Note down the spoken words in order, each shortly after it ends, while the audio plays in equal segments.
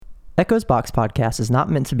Echo's Box Podcast is not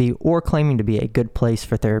meant to be or claiming to be a good place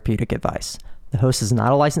for therapeutic advice. The host is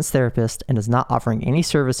not a licensed therapist and is not offering any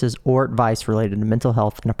services or advice related to mental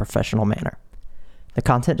health in a professional manner. The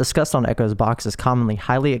content discussed on Echo's Box is commonly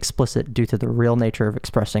highly explicit due to the real nature of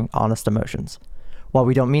expressing honest emotions. While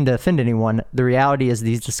we don't mean to offend anyone, the reality is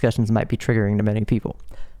these discussions might be triggering to many people.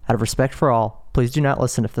 Out of respect for all, please do not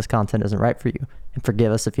listen if this content isn't right for you, and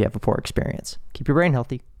forgive us if you have a poor experience. Keep your brain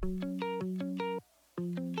healthy.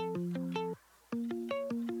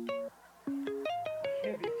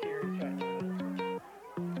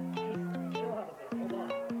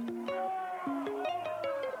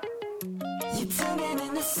 You're turning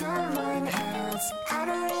into someone else. I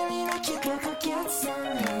don't really like you, girl, go get some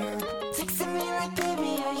help. Texting me like,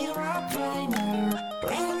 baby, are you up right now?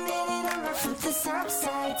 Wait a minute, I'ma flip this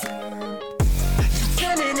upside down.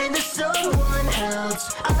 You're turning into someone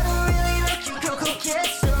else. I don't really like you, girl, go get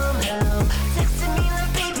some help. Texting me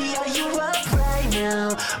like, baby, are you up right now?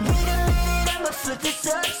 Wait a minute, I'ma flip this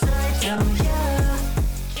upside down, yeah.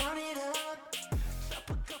 Count it up.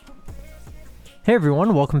 Hey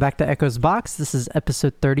everyone, welcome back to Echo's Box. This is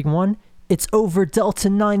episode 31. It's over Delta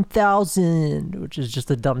 9000, which is just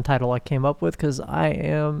a dumb title I came up with because I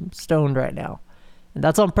am stoned right now. And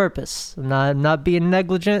that's on purpose. I'm not being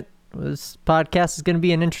negligent. This podcast is going to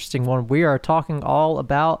be an interesting one. We are talking all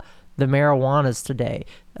about the marijuanas today,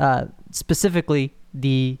 specifically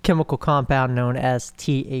the chemical compound known as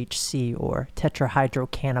THC, or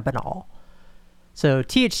tetrahydrocannabinol. So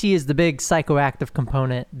THC is the big psychoactive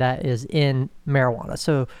component that is in marijuana.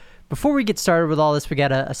 So before we get started with all this, we got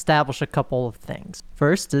to establish a couple of things.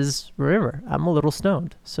 First is, remember, I'm a little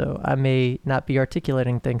stoned, so I may not be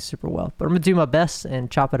articulating things super well, but I'm going to do my best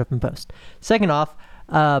and chop it up in post. Second off,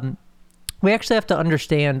 we actually have to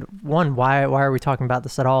understand, one, why are we talking about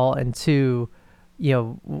this at all? And two, you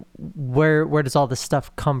know, where does all this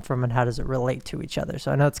stuff come from and how does it relate to each other?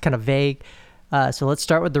 So I know it's kind of vague. So let's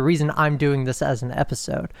start with the reason I'm doing this as an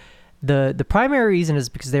episode. The primary reason is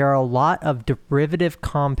because there are a lot of derivative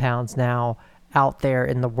compounds now out there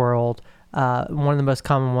in the world. One of the most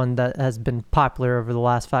common one that has been popular over the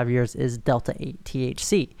last 5 years is Delta-8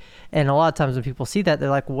 THC. And a lot of times when people see that, they're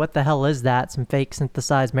like, what the hell is that? Some fake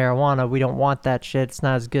synthesized marijuana. We don't want that shit. It's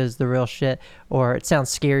not as good as the real shit. Or it sounds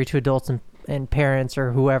scary to adults and parents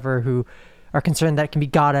or whoever who are concerned that it can be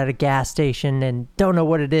got at a gas station and don't know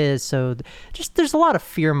what it is. So just there's a lot of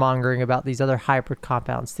fear mongering about these other hybrid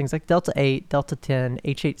compounds, things like Delta-8, Delta-10,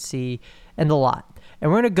 HHC, and the lot.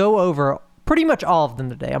 And we're going to go over pretty much all of them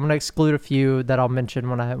today. I'm going to exclude a few that I'll mention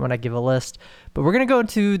when I give a list, but we're going to go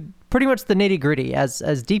into pretty much the nitty gritty, as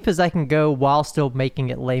deep as I can go while still making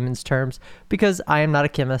it layman's terms, because I am not a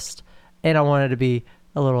chemist and I wanted to be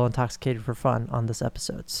a little intoxicated for fun on this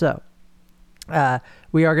episode. So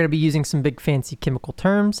we are going to be using some big fancy chemical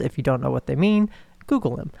terms. If you don't know what they mean,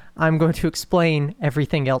 Google them. I'm going to explain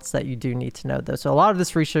everything else that you do need to know, though. So a lot of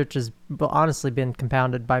this research has honestly been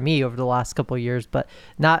compounded by me over the last couple of years, but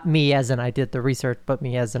not me as in I did the research, but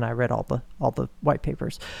me as in I read all the white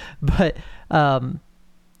papers. But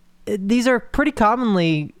these are pretty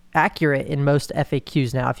commonly accurate in most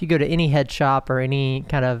FAQs now. If you go to any head shop or any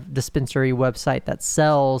kind of dispensary website that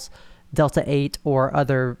sells Delta-8 or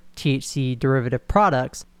other THC derivative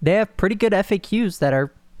products, they have pretty good FAQs that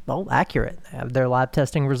are, well, accurate. They have their lab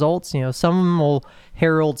testing results. You know, some will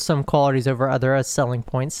herald some qualities over other as selling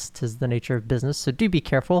points. 'Tis the nature of business, so do be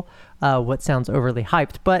careful what sounds overly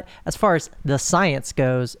hyped. But as far as the science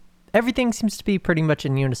goes, everything seems to be pretty much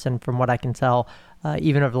in unison from what I can tell,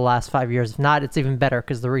 even over the last 5 years. If not, it's even better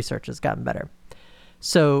because the research has gotten better.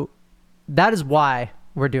 So that is why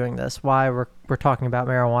we're doing this, why we're talking about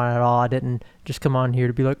marijuana at all. I didn't just come on here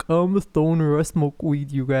to be like, oh, I'm a stoner, I smoke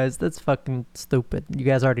weed, you guys. That's fucking stupid. You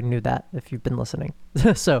guys already knew that if you've been listening.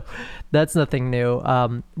 So that's nothing new.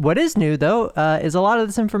 What is new, though, is a lot of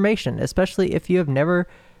this information, especially if you have never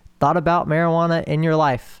thought about marijuana in your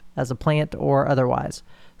life as a plant or otherwise.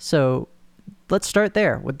 So let's start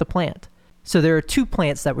there with the plant. So there are two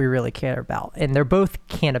plants that we really care about, and they're both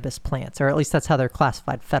cannabis plants, or at least that's how they're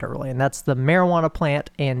classified federally, and that's the marijuana plant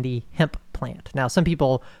and the hemp plant. Now, some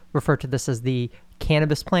people refer to this as the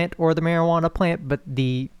cannabis plant or the marijuana plant, but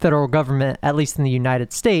the federal government, at least in the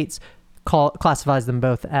United States, classifies them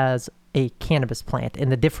both as a cannabis plant.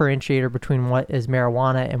 And the differentiator between what is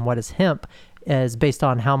marijuana and what is hemp is based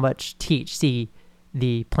on how much THC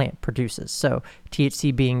the plant produces. So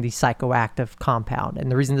THC being the psychoactive compound. And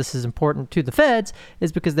the reason this is important to the feds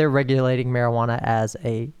is because they're regulating marijuana as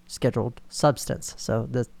a scheduled substance. So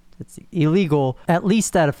it's illegal, at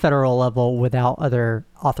least at a federal level, without other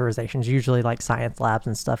authorizations. Usually like science labs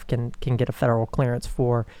and stuff can get a federal clearance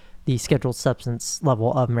for the scheduled substance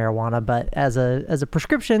level of marijuana. But as a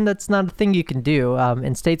prescription, that's not a thing you can do.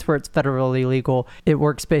 In states where it's federally legal, it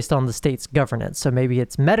works based on the state's governance. So maybe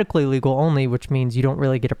it's medically legal only, which means you don't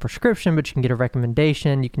really get a prescription, but you can get a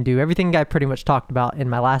recommendation. You can do everything I pretty much talked about in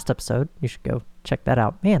my last episode. You should go check that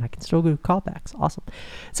out. Man, I can still do callbacks. Awesome.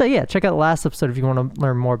 So yeah, check out the last episode if you want to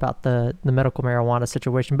learn more about the medical marijuana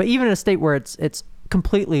situation. But even in a state where it's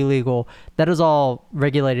completely legal, that is all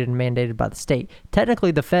regulated and mandated by the state. Technically,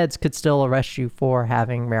 the feds could still arrest you for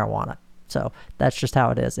having marijuana. So that's just how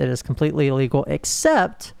it is. It is completely illegal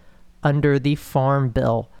except under the Farm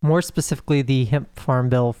Bill, more specifically the Hemp Farm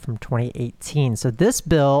Bill from 2018. So this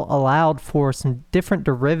bill allowed for some different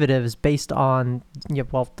derivatives based on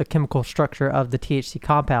the chemical structure of the THC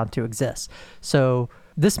compound to exist. So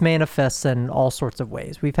this manifests in all sorts of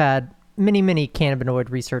ways. We've had many cannabinoid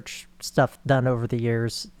research stuff done over the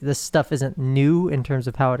years. This stuff isn't new in terms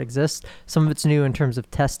of how it exists. Some of it's new in terms of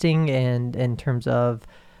testing and in terms of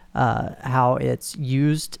how it's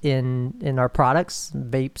used in our products,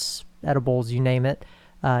 vapes, edibles, you name it,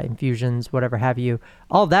 infusions, whatever have you.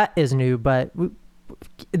 All that is new, but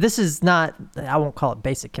this is not, I won't call it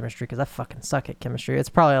basic chemistry because I fucking suck at chemistry. It's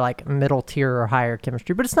probably like middle tier or higher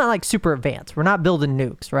chemistry, but it's not like super advanced. We're not building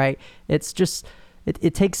nukes, right? It's just,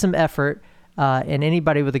 it takes some effort, and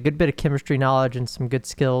anybody with a good bit of chemistry knowledge and some good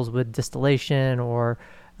skills with distillation or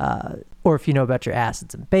if you know about your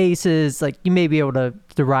acids and bases, like you may be able to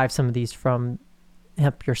derive some of these from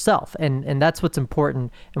hemp yourself. And that's what's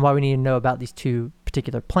important and why we need to know about these two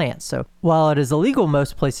particular plants. So while it is illegal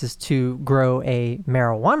most places to grow a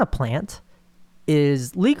marijuana plant, it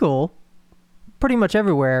is legal pretty much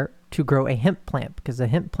everywhere to grow a hemp plant because a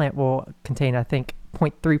hemp plant will contain, I think,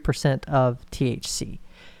 0.3% of THC.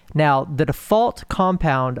 Now, the default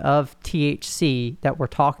compound of THC that we're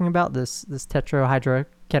talking about, this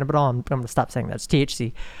tetrahydrocannabinol, I'm going to stop saying that, it's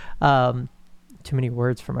THC. Too many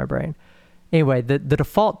words for my brain. Anyway, the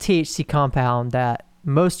default THC compound that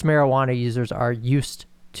most marijuana users are used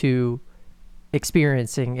to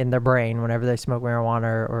experiencing in their brain whenever they smoke marijuana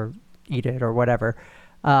or eat it or whatever,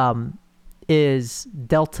 is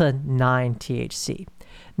Delta 9 THC.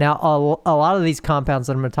 Now, a lot of these compounds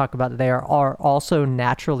that I'm going to talk about today are also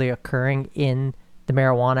naturally occurring in the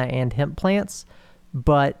marijuana and hemp plants,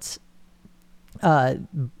 but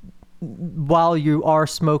while you are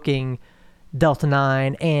smoking Delta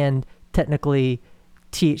 9 and technically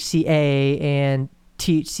THCA and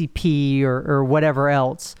THCP or whatever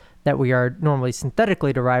else that we are normally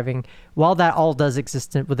synthetically deriving, while that all does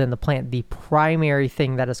exist within the plant, the primary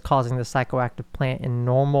thing that is causing the psychoactive plant in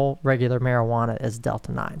normal, regular marijuana is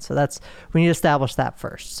Delta 9. So we need to establish that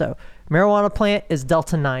first. So marijuana plant is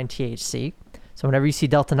Delta 9 THC. So whenever you see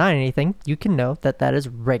Delta 9 anything, you can know that that is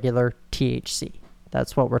regular THC.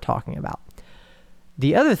 That's what we're talking about.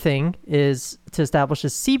 The other thing is to establish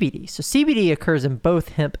is CBD. So CBD occurs in both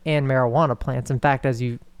hemp and marijuana plants. In fact, as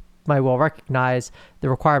you might well recognize, the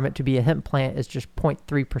requirement to be a hemp plant is just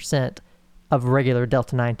 0.3% of regular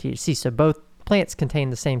Delta 9 THC. So both plants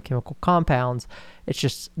contain the same chemical compounds. It's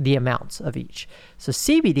just the amounts of each. So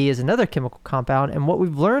CBD is another chemical compound. And what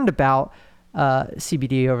we've learned about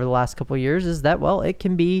CBD over the last couple of years is that, well, it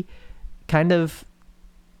can be kind of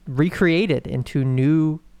recreated into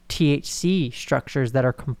new THC structures that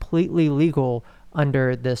are completely legal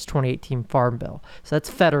under this 2018 Farm Bill. So that's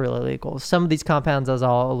federally legal. Some of these compounds, as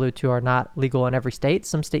I'll allude to, are not legal in every state.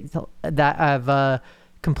 Some states that have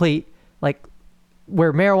complete, like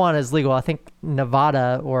where marijuana is legal, I think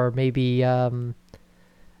Nevada or maybe, I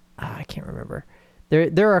can't remember.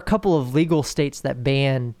 There are a couple of legal states that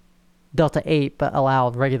ban Delta 8 but allow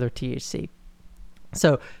regular THC.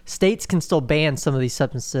 So states can still ban some of these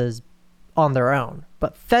substances on their own,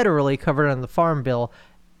 but federally covered under the Farm Bill,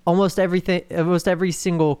 almost every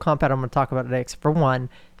single compound I'm going to talk about today, except for one,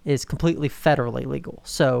 is completely federally legal.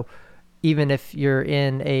 So even if you're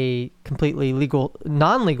in a completely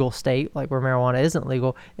non-legal state, like where marijuana isn't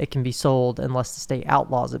legal, it can be sold unless the state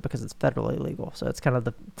outlaws it because it's federally legal. So it's kind of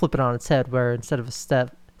flip it on its head, where instead of a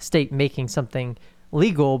state making something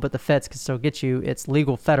legal, but the feds can still get you, it's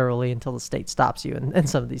legal federally until the state stops you in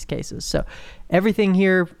some of these cases. So everything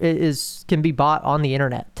here can be bought on the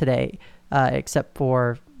internet today, except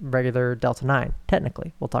for regular Delta 9,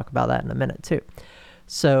 technically. We'll talk about that in a minute too.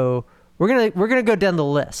 So we're gonna go down the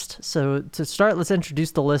list. So to start, let's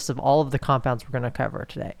introduce the list of all of the compounds we're gonna cover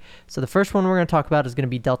today. So the first one we're gonna talk about is gonna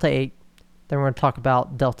be Delta 8. Then we're gonna talk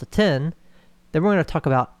about Delta 10. Then we're gonna talk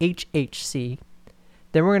about HHC.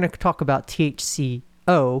 Then we're gonna talk about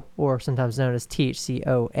THCO, or sometimes known as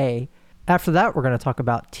THCOA. After that, we're gonna talk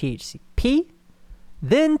about THCP,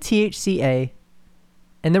 then THCA,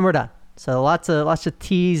 and then we're done. So lots of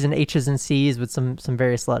T's and H's and C's with some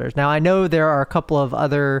various letters. Now I know there are a couple of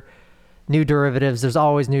other new derivatives. There's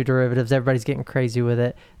always new derivatives. Everybody's getting crazy with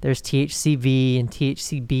it. There's THCV and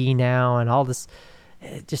THCB now and all this.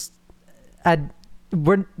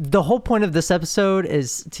 The whole point of this episode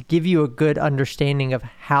is to give you a good understanding of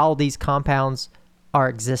how these compounds are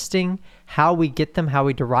existing, how we get them, how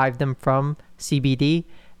we derive them from CBD,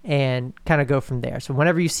 and kind of go from there. So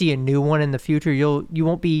whenever you see a new one in the future, you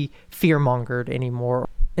won't be fear-mongered anymore.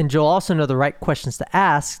 And you'll also know the right questions to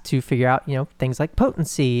ask to figure out, things like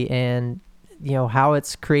potency and, how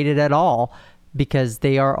it's created at all, because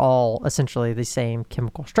they are all essentially the same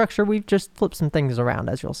chemical structure. We've just flipped some things around,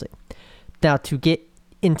 as you'll see. Now, to get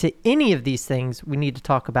into any of these things, we need to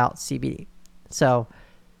talk about CBD. So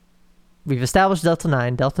we've established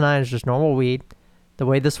Delta-9. Delta-9 is just normal weed. The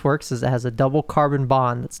way this works is it has a double carbon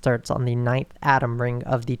bond that starts on the 9th atom ring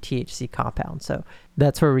of the THC compound. So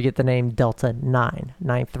that's where we get the name Delta-9,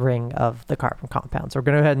 9th ring of the carbon compound. So we're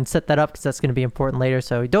going to go ahead and set that up because that's going to be important later.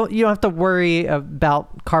 So you don't have to worry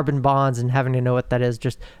about carbon bonds and having to know what that is.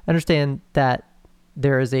 Just understand that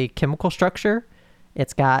there is a chemical structure.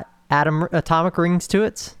 It's got atomic rings to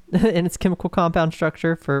it in its chemical compound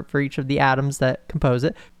structure for each of the atoms that compose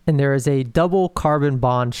it. And there is a double carbon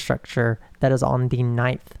bond structure that is on the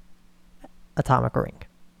 9th atomic ring,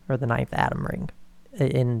 or the 9th atom ring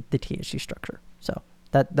in the THC structure. So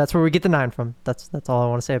that's where we get the 9 from. That's all I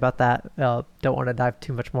want to say about that. Don't want to dive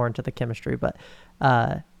too much more into the chemistry, but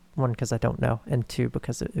one, because I don't know, and two,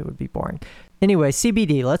 because it would be boring. Anyway,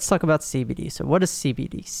 CBD. Let's talk about CBD. So what is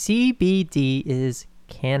CBD? CBD is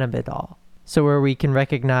cannabidiol. So where we can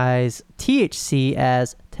recognize THC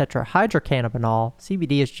as tetrahydrocannabinol,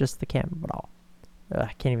 CBD is just the cannabidiol.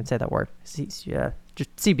 I can't even say that word. Just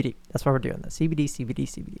CBD. That's why we're doing this.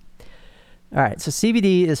 CBD. All right. So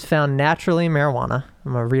CBD is found naturally in marijuana.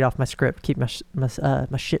 I'm going to read off my script, keep my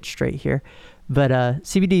shit straight here. But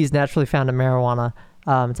CBD is naturally found in marijuana.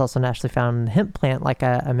 It's also naturally found in the hemp plant, like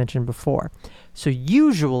I mentioned before. So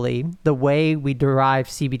usually the way we derive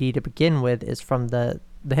CBD to begin with is from the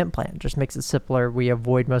hemp plant. It just makes it simpler. We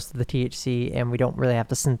avoid most of the THC and we don't really have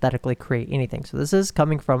to synthetically create anything. So this is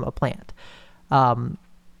coming from a plant.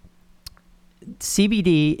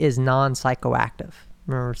 CBD is non-psychoactive.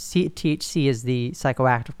 Remember, THC is the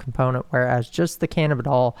psychoactive component, whereas just the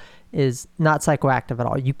cannabidiol is not psychoactive at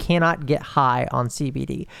all. You cannot get high on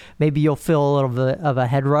CBD. Maybe you'll feel a little bit of a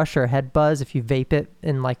head rush or a head buzz if you vape it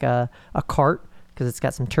in like a cart, because it's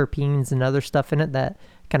got some terpenes and other stuff in it that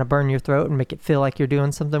kind of burn your throat and make it feel like you're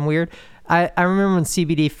doing something weird. I remember when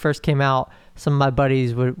CBD first came out, some of my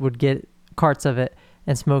buddies would get carts of it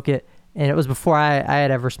and smoke it. And it was before I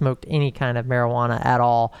had ever smoked any kind of marijuana at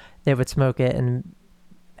all. They would smoke it and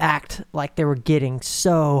act like they were getting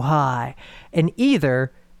so high. And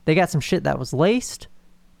either they got some shit that was laced,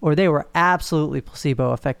 or they were absolutely placebo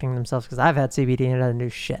affecting themselves, because I've had CBD and it doesn't do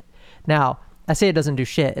shit. Now, I say it doesn't do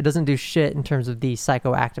shit. It doesn't do shit in terms of the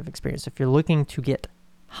psychoactive experience. If you're looking to get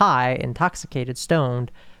high, intoxicated,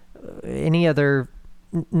 stoned, any other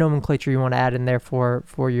nomenclature you want to add in there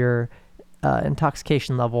for your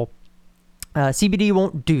intoxication level, CBD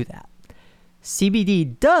won't do that.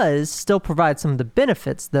 CBD does still provide some of the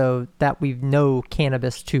benefits, though, that we know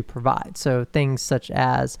cannabis to provide. So things such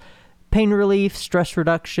as pain relief, stress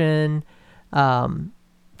reduction, can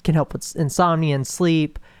help with insomnia and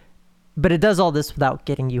sleep, but it does all this without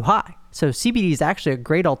getting you high. So CBD is actually a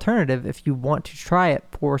great alternative if you want to try it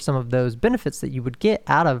for some of those benefits that you would get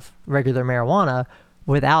out of regular marijuana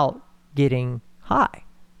without getting high.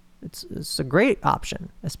 It's a great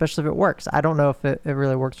option, especially if it works. I don't know if it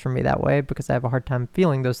really works for me that way, because I have a hard time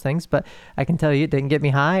feeling those things, but I can tell you it didn't get me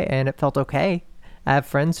high and it felt okay. I have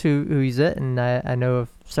friends who use it, and I know of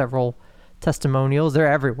several testimonials. They're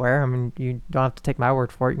everywhere. I mean, you don't have to take my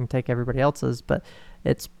word for it. You can take everybody else's, but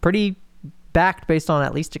it's pretty backed based on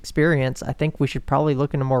at least experience. I think we should probably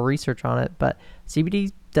look into more research on it, but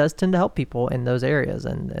CBD does tend to help people in those areas,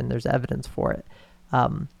 and there's evidence for it.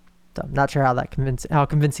 So I'm not sure how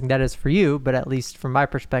convincing that is for you, but at least from my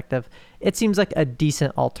perspective, it seems like a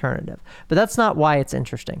decent alternative. But that's not why it's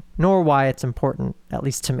interesting, nor why it's important, at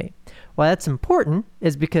least to me. Why that's important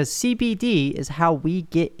is because CBD is how we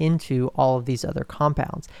get into all of these other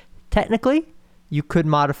compounds. Technically, you could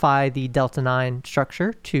modify the Delta-9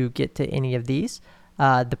 structure to get to any of these.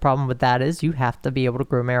 The problem with that is you have to be able to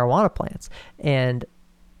grow marijuana plants. And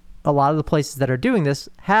a lot of the places that are doing this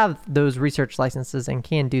have those research licenses and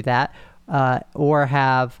can do that, or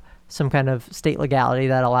have some kind of state legality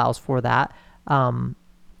that allows for that.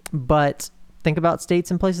 But think about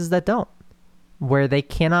states and places that don't. Where they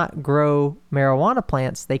cannot grow marijuana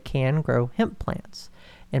plants, they can grow hemp plants.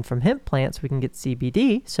 And from hemp plants, we can get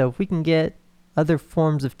CBD. So if we can get other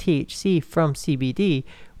forms of THC from CBD,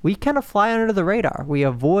 we kind of fly under the radar. We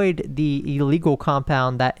avoid the illegal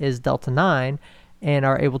compound that is Delta-9 and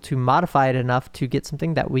are able to modify it enough to get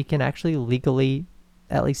something that we can actually legally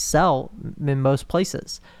at least sell in most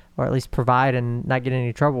places, or at least provide and not get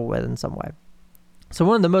any trouble with in some way. So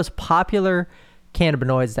one of the most popular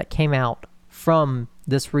cannabinoids that came out from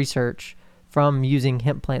this research, from using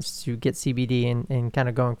hemp plants to get CBD and kind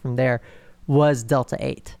of going from there, was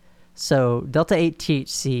Delta-8. So Delta-8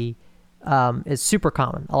 THC is super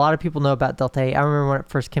common. A lot of people know about Delta-8. I remember when it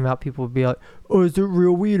first came out, people would be like, oh, is it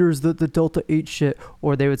real weed or is that the Delta-8 shit?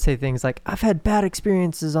 Or they would say things like, I've had bad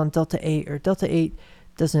experiences on Delta-8, or Delta-8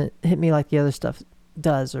 doesn't hit me like the other stuff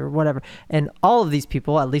does, or whatever. And all of these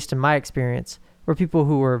people, at least in my experience, were people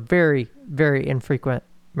who were very, very infrequent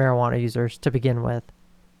marijuana users to begin with,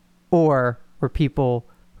 or were people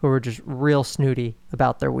who were just real snooty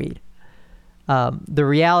about their weed. The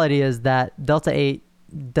reality is that Delta-8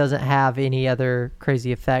 doesn't have any other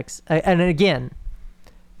crazy effects. And again,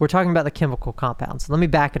 we're talking about the chemical compounds. So let me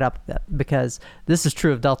back it up a bit, because this is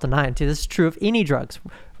true of Delta-9 too. This is true of any drugs.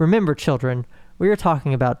 Remember, children, we are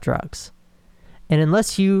talking about drugs. And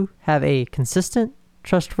unless you have a consistent,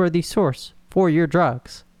 trustworthy source for your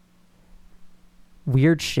drugs,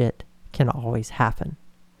 weird shit can always happen.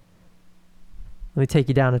 Let me take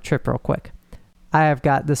you down a trip real quick. I have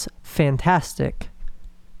got this fantastic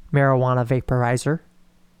marijuana vaporizer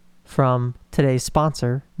from today's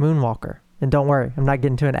sponsor, Moonwalker. And don't worry, I'm not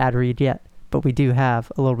getting to an ad read yet, but we do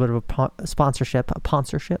have a little bit of a sponsorship that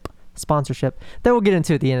we'll get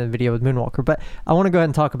into at the end of the video with Moonwalker. But I want to go ahead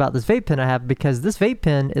and talk about this vape pen I have, because this vape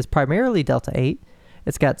pen is primarily Delta-8.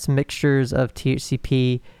 It's got some mixtures of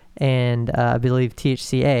THCP and I believe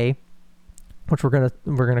THCA, which we're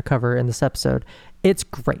gonna cover in this episode. It's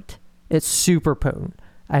great. It's super potent.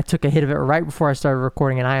 I took a hit of it right before I started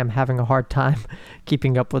recording, and I am having a hard time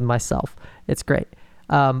keeping up with myself. It's great.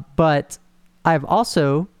 But I've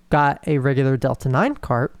also got a regular Delta-9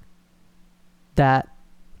 cart that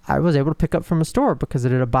I was able to pick up from a store because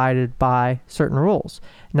it had abided by certain rules.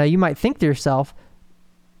 Now, you might think to yourself,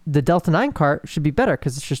 the Delta-9 cart should be better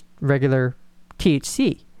because it's just regular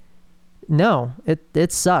THC. No,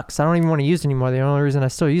 it sucks. I don't even want to use it anymore. The only reason I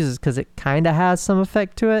still use it is because it kind of has some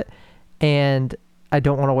effect to it, and I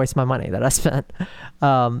don't want to waste my money that I spent.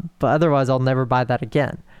 But otherwise, I'll never buy that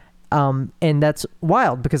again. And that's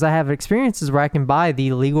wild, because I have experiences where I can buy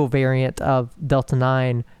the legal variant of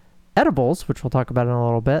Delta-9 edibles, which we'll talk about in a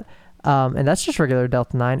little bit. And that's just regular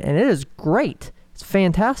Delta-9, and it is great. It's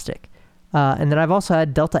fantastic. And then I've also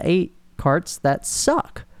had Delta-8 carts that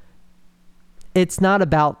suck. It's not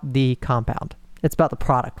about the compound. It's about the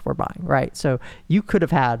product we're buying, right? So you could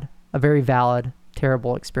have had a very valid,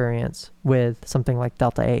 terrible experience with something like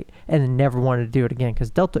Delta-8 and then never wanted to do it again, because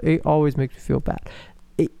Delta-8 always makes me feel bad.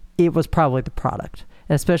 It was probably the product.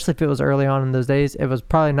 And especially if it was early on in those days, it was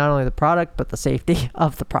probably not only the product, but the safety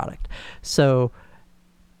of the product. So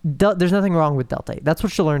there's nothing wrong with Delta-8. That's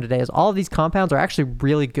what you'll learn today, is all of these compounds are actually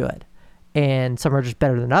really good. And some are just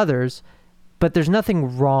better than others, but there's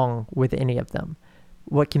nothing wrong with any of them.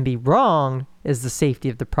 What can be wrong is the safety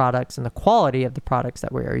of the products and the quality of the products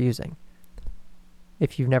that we are using.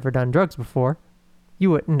 If you've never done drugs before,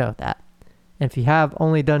 you wouldn't know that. And if you have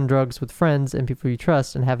only done drugs with friends and people you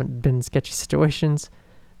trust and haven't been in sketchy situations,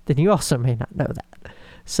 then you also may not know that.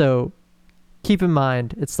 So keep in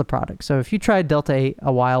mind, it's the product. So if you tried Delta-8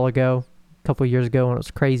 a while ago, a couple of years ago when it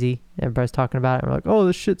was crazy, everybody's talking about it, and we're like, oh,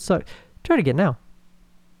 this shit sucks. Try it again now.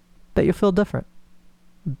 Bet you'll feel different.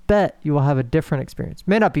 Bet you will have a different experience.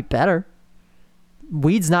 May not be better.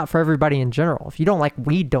 Weed's not for everybody in general. If you don't like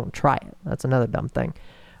weed, don't try it. That's another dumb thing.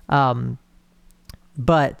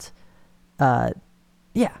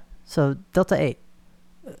 Yeah. So Delta-8.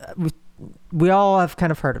 We all have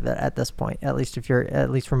kind of heard of it at this point, at least if you're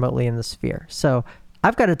at least remotely in the sphere. So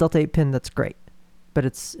I've got a Delta-8 pin that's great, but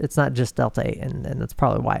it's not just Delta-8, and that's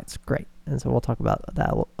probably why it's great. And so we'll talk about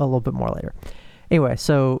that a little bit more later. Anyway,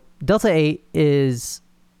 so Delta-8 is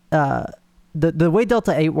the way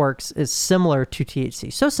Delta-8 works is similar to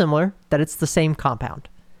THC. So similar that it's the same compound.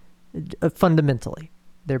 Fundamentally,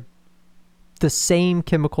 they're the same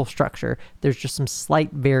chemical structure. There's just some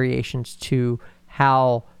slight variations to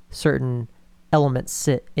how certain elements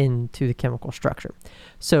sit into the chemical structure.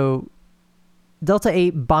 So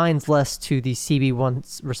Delta-8 binds less to the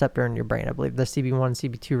CB1 receptor in your brain. I believe the CB1 and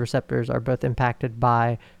CB2 receptors are both impacted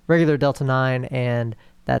by regular Delta-9, and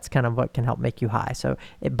that's kind of what can help make you high. So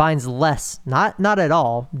it binds less, not at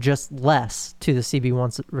all, just less to the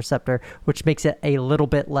CB1 receptor, which makes it a little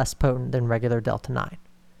bit less potent than regular Delta-9.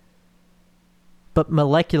 but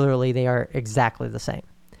molecularly they are exactly the same.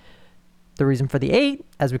 The reason for the 8,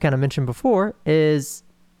 as we kind of mentioned before, is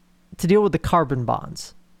to deal with the carbon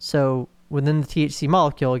bonds. So within the THC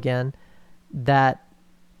molecule, again, that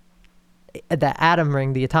atom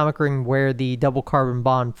ring, the atomic ring where the double carbon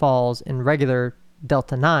bond falls in regular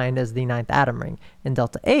delta 9 is the 9th atom ring. In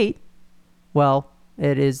delta 8, well,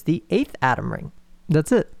 it is the 8th atom ring.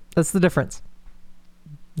 That's it. That's the difference.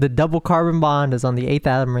 The double carbon bond is on the 8th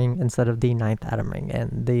atom ring instead of the 9th atom ring.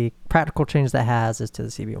 And the practical change that has is to the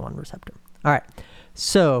CB1 receptor. All right.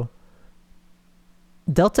 So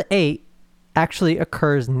delta 8 actually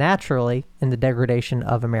occurs naturally in the degradation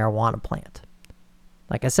of a marijuana plant.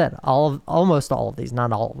 Like I said, almost all of these,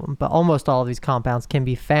 not all of them, but almost all of these compounds can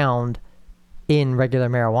be found in regular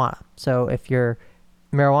marijuana. So if your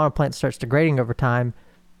marijuana plant starts degrading over time,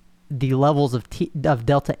 the levels of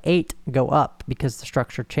delta 8 go up because the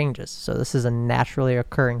structure changes. So this is a naturally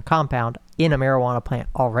occurring compound in a marijuana plant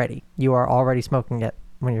already. You are already smoking it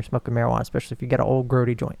when you're smoking marijuana, especially if you get an old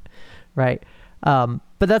grody joint, right? But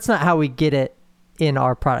that's not how we get it in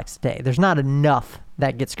our products today. There's not enough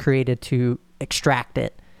that gets created to extract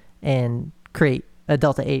it and create a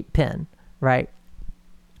delta 8 pen, right?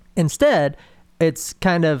 Instead, it's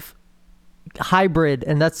kind of hybrid,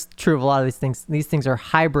 and that's true of a lot of these things. These things are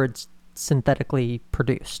hybrids synthetically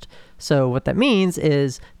produced. So what that means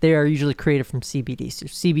is they are usually created from CBD. So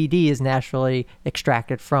CBD is naturally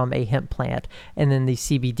extracted from a hemp plant, and then the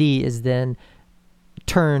CBD is then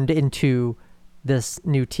turned into this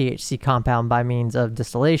new THC compound by means of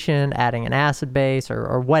distillation, adding an acid base,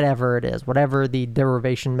 or whatever it is, whatever the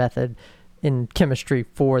derivation method in chemistry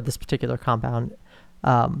for this particular compound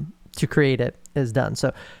to create it is done.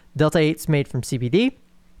 So delta 8 is made from CBD,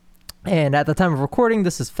 and at the time of recording,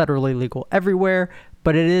 this is federally legal everywhere,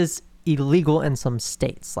 but it is illegal in some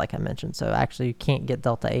states, like I mentioned. So actually, you can't get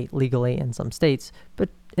delta 8 legally in some states, but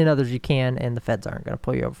in others you can, and the feds aren't going to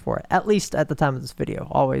pull you over for it, at least at the time of this video.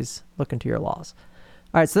 Always look into your laws.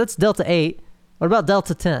 All right, so that's delta 8. What about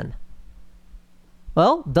delta 10?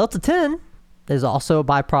 Well, delta 10 is also a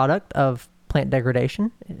byproduct of plant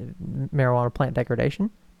degradation, marijuana plant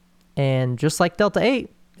degradation. And just like delta 8,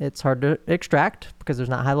 it's hard to extract because there's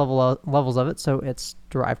not high levels of it, so it's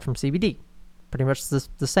derived from CBD. Pretty much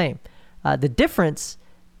the same. The difference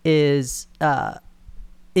is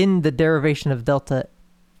in the derivation of delta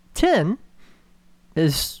 10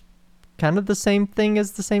 is kind of the same thing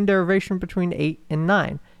as the same derivation between 8 and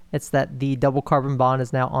 9. It's that the double carbon bond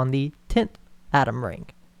is now on the 10th atom ring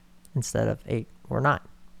instead of 8 or 9.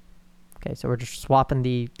 Okay, so we're just swapping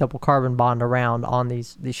the double carbon bond around on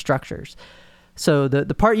these structures. So the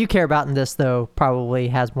part you care about in this, though, probably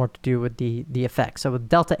has more to do with the effects. So with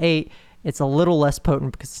delta 8, it's a little less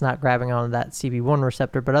potent because it's not grabbing onto that CB1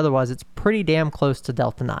 receptor, but otherwise it's pretty damn close to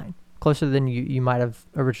delta 9, closer than you might have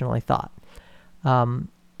originally thought.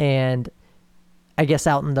 And I guess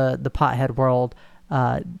out in the pothead world,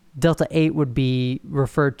 delta 8 would be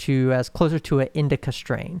referred to as closer to an indica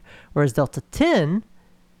strain, whereas delta 10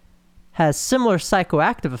 has similar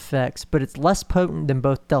psychoactive effects, but it's less potent than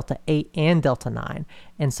both delta 8 and delta 9.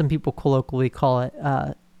 And some people colloquially call it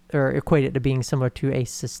or equate it to being similar to a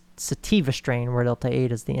sativa strain, where delta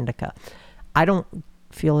 8 is the indica. I don't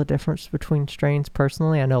feel a difference between strains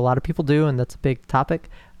personally. I know a lot of people do, and that's a big topic.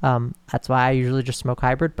 That's why I usually just smoke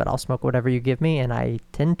hybrid, but I'll smoke whatever you give me, and I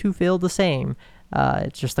tend to feel the same.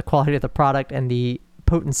 It's just the quality of the product and the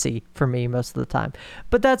potency for me most of the time.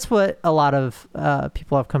 But that's what a lot of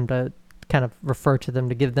people have come to kind of refer to them,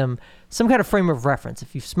 to give them some kind of frame of reference.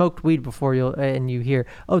 If you've smoked weed before and you hear,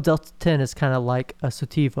 oh, delta 10 is kind of like a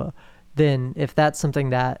sativa, then if that's something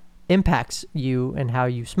that impacts you and how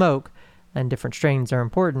you smoke, and different strains are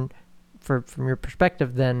important from your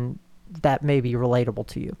perspective, then that may be relatable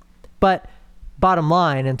to you. But bottom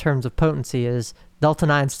line in terms of potency is delta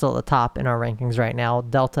 9 is still at the top in our rankings right now.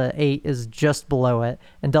 Delta 8 is just below it,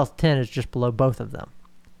 and delta 10 is just below both of them.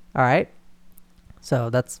 All right? So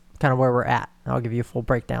that's kind of where we're at. I'll give you a full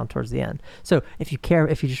breakdown towards the end. So if you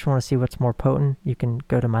just want to see what's more potent, you can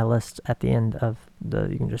go to my list at the end of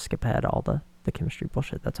you can just skip ahead all the chemistry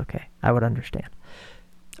bullshit. That's okay. I would understand.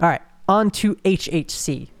 All right, on to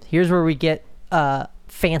HHC. Here's where we get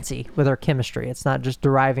fancy with our chemistry. It's not just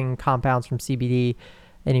deriving compounds from CBD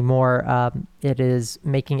anymore. It is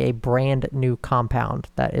making a brand new compound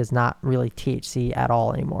that is not really THC at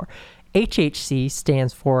all anymore. HHC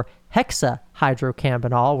stands for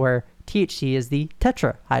hexahydrocannabinol, where THC is the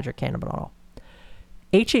tetrahydrocannabinol.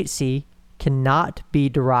 HHC cannot be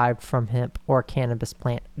derived from hemp or cannabis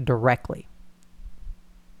plant directly.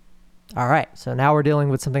 All right, so now we're dealing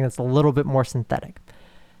with something that's a little bit more synthetic.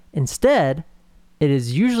 Instead, it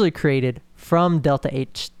is usually created from delta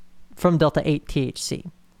 8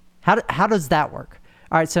 THC. How does that work?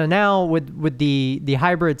 All right, so now with the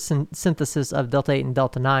hybrid synthesis of delta 8 and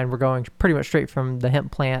delta 9, we're going pretty much straight from the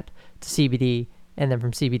hemp plant to CBD, and then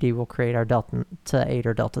from CBD we'll create our delta 8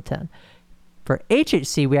 or delta 10. For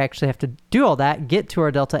HHC, we actually have to do all that, get to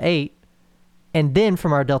our delta 8, and then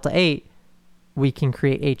from our delta 8, we can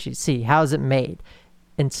create HHC. How is it made?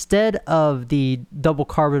 Instead of the double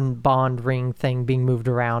carbon bond ring thing being moved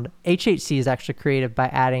around, HHC is actually created by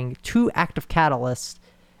adding 2 active catalysts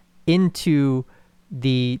into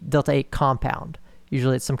the delta 8 compound.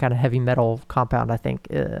 Usually it's some kind of heavy metal compound, I think.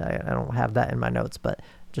 I don't have that in my notes, but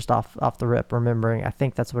just off the rip, remembering, I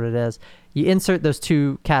think that's what it is. You insert those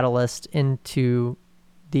 2 catalysts into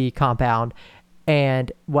the compound,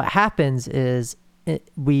 and what happens is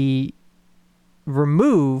we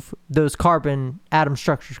remove those carbon atom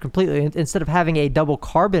structures completely. Instead of having a double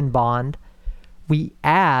carbon bond, we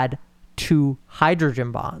add 2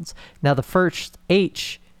 hydrogen bonds. Now, the first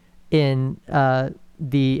H in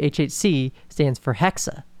the HHC stands for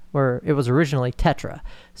hexa, where it was originally tetra.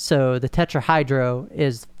 So the tetrahydro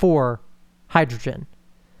is 4 hydrogen.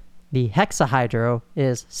 The hexahydro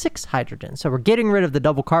is 6 hydrogen. So we're getting rid of the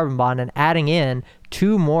double carbon bond and adding in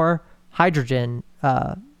 2 more hydrogen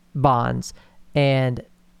bonds, and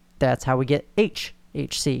that's how we get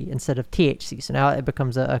HHC instead of THC. So now it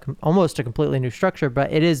becomes almost a completely new structure,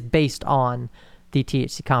 but it is based on the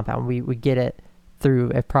THC compound. We get it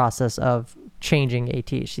through a process of changing a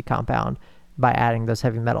THC compound by adding those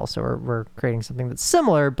heavy metals. So we're creating something that's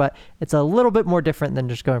similar, but it's a little bit more different than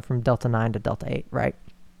just going from delta 9 to delta 8, right?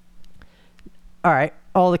 All right,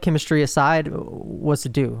 all the chemistry aside, what's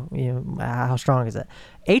it do? How strong is it?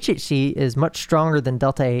 HHC is much stronger than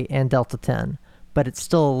delta 8 and delta 10, but it's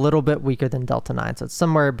still a little bit weaker than delta 9. So it's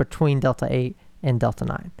somewhere between delta 8 and delta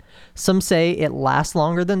 9. Some say it lasts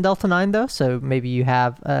longer than delta 9 though, so maybe you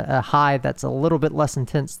have a high that's a little bit less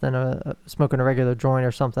intense than smoking a regular joint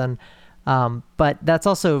or something, but that's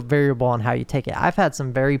also variable on how you take it. I've had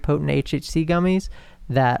some very potent HHC gummies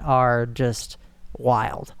that are just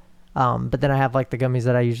wild, but then I have like the gummies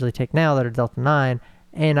that I usually take now that are delta 9,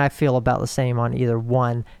 and I feel about the same on either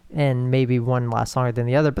one, and maybe one lasts longer than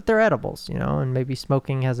the other, but they're edibles, and maybe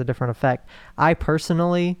smoking has a different effect. I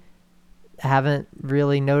personally haven't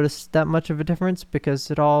really noticed that much of a difference because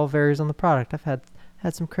it all varies on the product. I've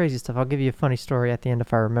had some crazy stuff. I'll give you a funny story at the end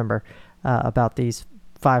if I remember about these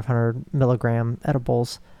 500 milligram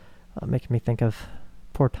edibles, making me think of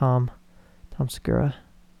poor Tom Segura.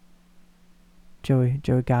 Joey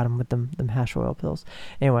got him with them hash oil pills.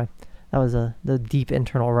 Anyway, that was the deep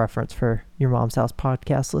internal reference for Your Mom's House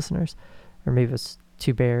podcast listeners, or maybe it was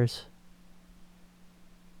Two Bears.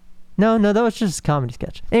 No, that was just a comedy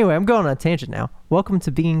sketch. Anyway, I'm going on a tangent now. Welcome to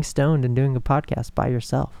being stoned and doing a podcast by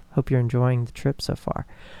yourself. Hope you're enjoying the trip so far.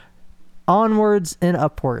 Onwards and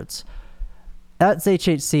upwards. That's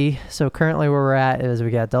HHC. So currently where we're at is we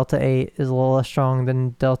got delta 8 is a little less strong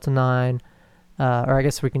than delta 9. Or I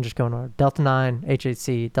guess we can just go in order. Delta 9,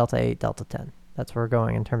 HHC, delta 8, delta 10. That's where we're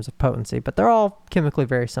going in terms of potency. But they're all chemically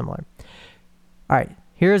very similar. All right,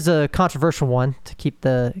 here's a controversial one to keep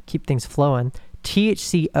things flowing.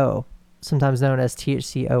 THCO, sometimes known as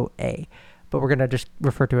THCOA, but we're going to just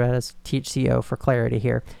refer to it as THCO for clarity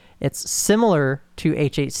here. It's similar to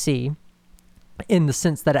HHC in the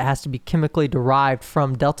sense that it has to be chemically derived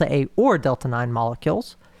from delta 8 or delta 9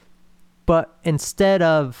 molecules, but instead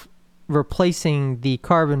of replacing the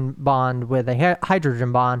carbon bond with a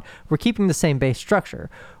hydrogen bond, we're keeping the same base structure.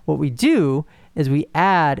 What we do is we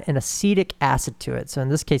add an acetic acid to it. So in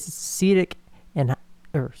this case, it's acetic anhydride.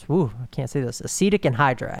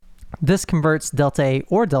 This converts delta 8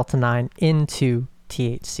 or delta 9 into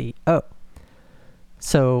THCO.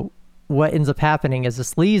 So what ends up happening is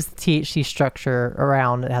this leaves the THC structure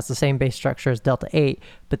around. It has the same base structure as delta 8,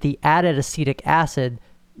 but the added acetic acid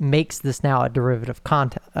makes this now a derivative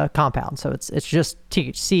compound. So it's just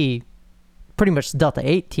THC, pretty much delta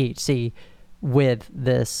 8 THC with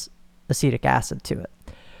this acetic acid to it.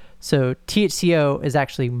 So THCO is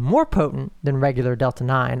actually more potent than regular delta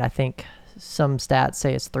 9. I think some stats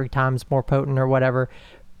say it's 3 times more potent or whatever,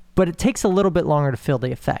 but it takes a little bit longer to feel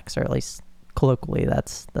the effects, or at least colloquially,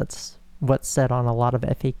 that's what's said on a lot of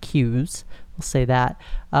FAQs. We'll say that.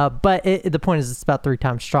 But the point is it's about 3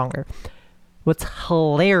 times stronger. What's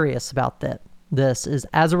hilarious about this is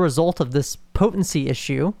as a result of this potency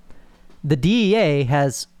issue, the DEA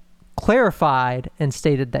has clarified and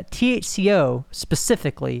stated that THCO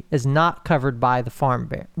specifically is not covered by the Farm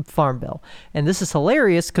Bill. And this is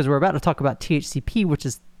hilarious because we're about to talk about THCP, which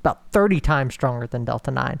is about 30 times stronger than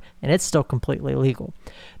delta 9, and it's still completely legal.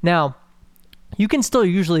 Now, You can still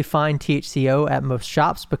usually find THCO at most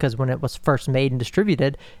shops because when it was first made and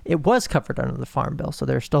distributed, it was covered under the Farm Bill. So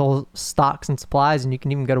there's still stocks and supplies, and you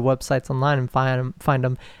can even go to websites online and find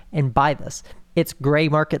them and buy this. It's gray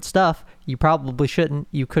market stuff. You probably shouldn't.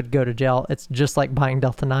 You could go to jail. It's just like buying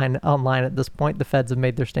Delta 9 online at this point. The feds have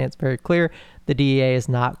made their stance very clear. The DEA is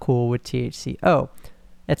not cool with THCO.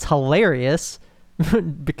 It's hilarious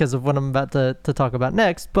because of what I'm about to talk about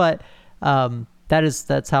next, but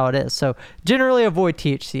that's how it is. So generally avoid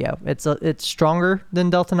THCO. It's stronger than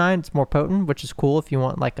Delta 9. It's more potent, which is cool if you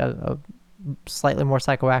want like a slightly more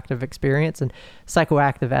psychoactive experience. And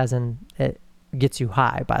psychoactive as in it gets you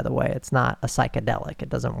high, by the way. It's not a psychedelic. It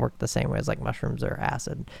doesn't work the same way as like mushrooms or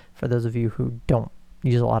acid. For those of you who don't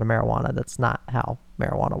use a lot of marijuana, that's not how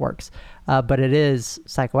marijuana works. But it is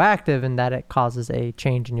psychoactive in that it causes a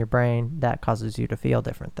change in your brain that causes you to feel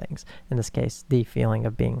different things. In this case, the feeling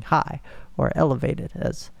of being high or elevated,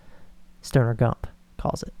 as Stoner Gump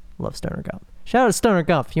calls it. Love Stoner Gump. Shout out to Stoner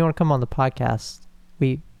Gump. If you want to come on the podcast,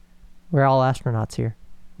 we're all astronauts here.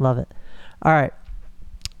 Love it. All right.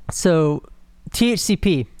 So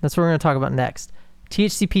THCP, that's what we're going to talk about next.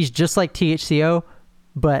 THCP is just like THCO,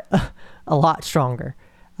 but a lot stronger.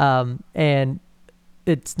 And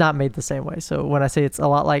it's not made the same way. So when I say it's a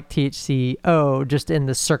lot like THCO, just in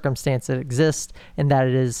the circumstance it exists, and that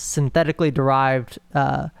it is synthetically derived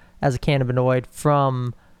as a cannabinoid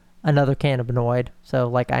from another cannabinoid. So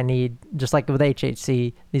like I need, just like with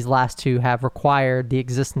HHC, these last two have required the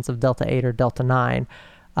existence of Delta 8 or Delta 9.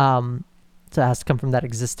 So it has to come from that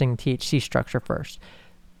existing THC structure first.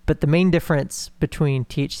 But the main difference between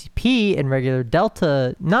THCP and regular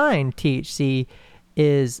Delta 9 THC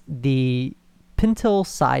is the pentyl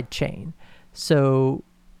side chain. So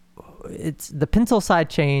it's the pentyl side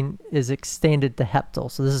chain is extended to heptyl.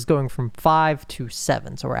 So this is going from 5 to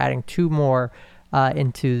 7. So we're adding 2 more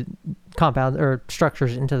into compounds or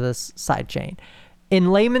structures into this side chain.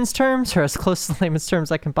 In layman's terms, or as close to layman's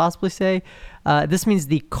terms I can possibly say, this means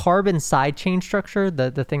the carbon side chain structure,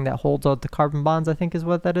 the thing that holds all the carbon bonds, I think is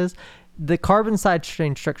what that is. The carbon side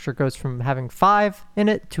chain structure goes from having 5 in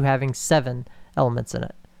it to having 7 elements in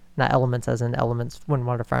it. Not elements as in elements when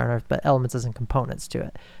water, fire, and earth, but elements as in components to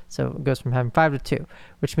it. So it goes from having 5 to 2,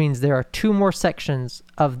 which means there are 2 more sections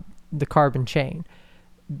of the carbon chain.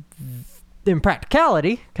 In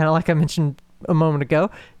practicality, kind of like I mentioned a moment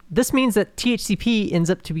ago, this means that THCP ends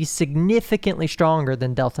up to be significantly stronger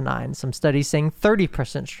than Delta 9. Some studies saying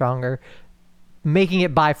 30% stronger, making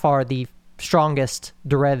it by far the strongest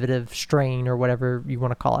derivative strain or whatever you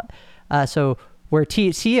want to call it. So where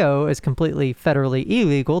THCO is completely federally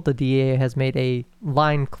illegal, the DEA has made a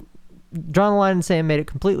line, drawn a line and saying, made it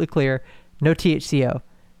completely clear, no THCO.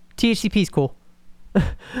 THCP is cool.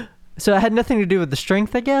 So it had nothing to do with the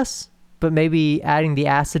strength, I guess. But maybe adding the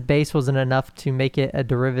acid base wasn't enough to make it a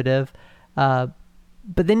derivative. But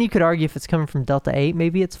then you could argue if it's coming from Delta 8,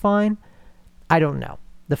 maybe it's fine. I don't know.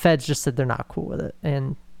 The feds just said they're not cool with it.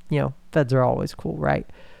 And, feds are always cool, right?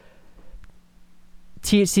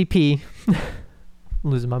 THCP, I'm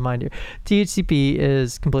losing my mind here. THCP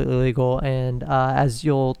is completely legal. And as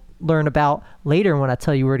you'll learn about later when I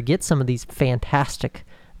tell you where to get some of these fantastic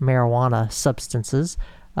marijuana substances,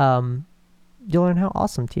 you'll learn how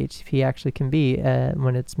awesome THCP actually can be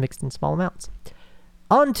when it's mixed in small amounts.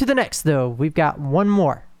 On to the next, though. We've got one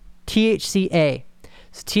more. THCA.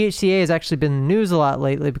 So THCA has actually been in the news a lot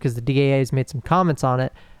lately because the DEA has made some comments on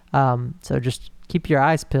it. So just keep your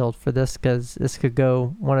eyes peeled for this because this could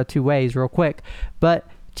go one of 2 ways real quick. But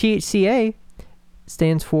THCA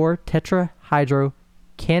stands for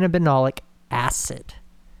tetrahydrocannabinolic acid.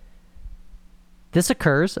 This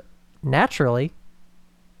occurs naturally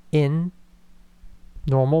in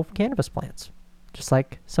normal cannabis plants, just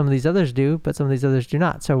like some of these others do, but some of these others do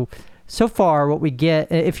not. So far what we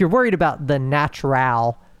get, if you're worried about the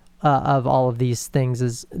natural of all of these things,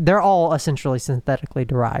 is they're all essentially synthetically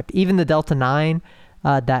derived. Even the Delta 9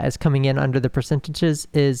 that is coming in under the percentages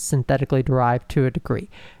is synthetically derived to a degree.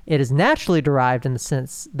 It is naturally derived in the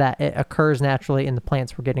sense that it occurs naturally in the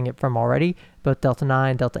plants we're getting it from already. Both Delta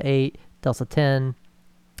 9, Delta 8, Delta 10,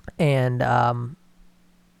 and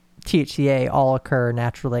THCA all occur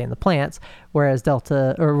naturally in the plants, whereas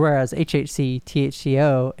HHC,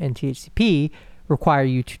 THCO, and THCP require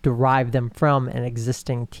you to derive them from an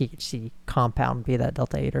existing THC compound, be that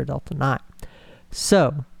Delta 8 or Delta 9.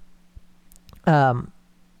 So,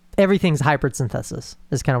 everything's hybrid synthesis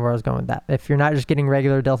is kind of where I was going with that. If you're not just getting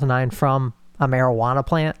regular Delta 9 from a marijuana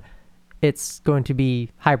plant, it's going to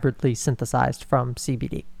be hybridly synthesized from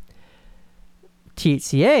CBD.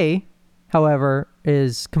 THCA, however,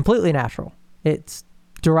 is completely natural. It's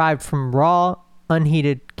derived from raw,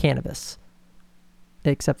 unheated cannabis.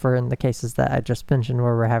 except for in the cases that I just mentioned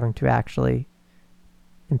where we're having to actually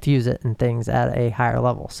infuse it in things at a higher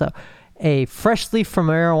level. So a fresh leaf from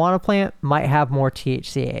a marijuana plant might have more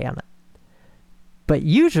THCA on it. But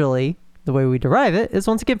usually the way we derive it is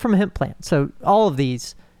once again from a hemp plant. So all of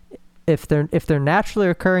these, if they're naturally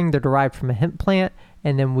occurring, they're derived from a hemp plant,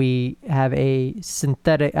 and then we have a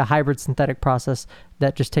hybrid synthetic process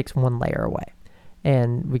that just takes one layer away,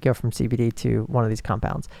 and we go from CBD to one of these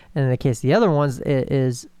compounds. And in the case of the other ones, it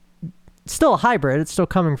is still a hybrid. It's still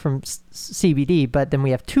coming from CBD, but then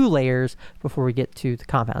we have two layers before we get to the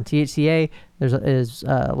compound. THCA is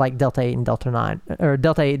like delta 8 and delta 9, or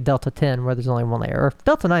delta 8 delta 10, where there's only one layer, or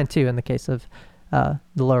delta 9 too in the case of the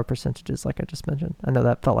lower percentages, like I just mentioned. I know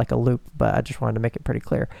that felt like a loop, but I just wanted to make it pretty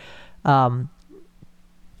clear.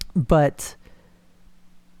 But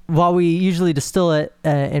while we usually distill it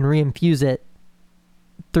and reinfuse it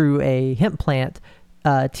through a hemp plant,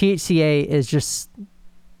 THCA is just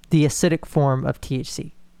the acidic form of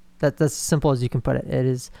THC. That's as simple as you can put it. It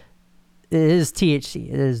is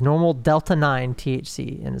THC. It is normal delta 9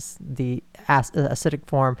 THC, and it's the acidic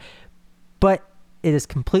form, but it is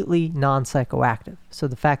completely non-psychoactive. So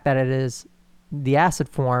the fact that it is the acid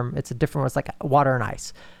form, it's a different one. It's like water and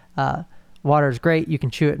ice. Water is great. You can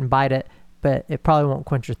chew it and bite it, but it probably won't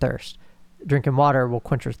quench your thirst. Drinking water will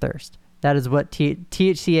quench your thirst. That is what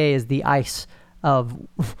THCA is, the ice of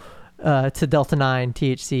to delta 9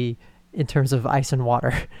 THC in terms of ice and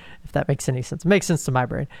water, if that makes any sense. It makes sense to my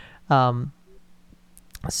brain.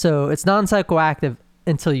 So it's non-psychoactive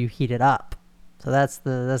until you heat it up. So that's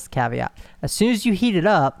the caveat. As soon as you heat it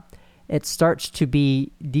up, it starts to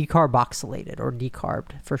be decarboxylated, or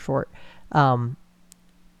decarbed for short.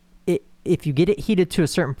 If you get it heated to a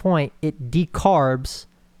certain point, it decarbs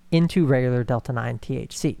into regular delta 9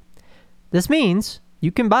 THC. This means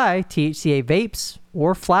you can buy THCA vapes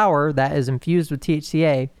or flower that is infused with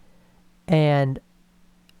THCA, and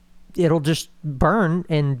it'll just burn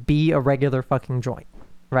and be a regular fucking joint,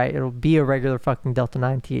 right? It'll be a regular fucking delta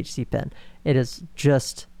 9 THC pen. It is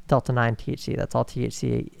just delta 9 THC. That's all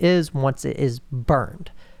THCA is once it is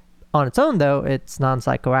burned. On its own, though, it's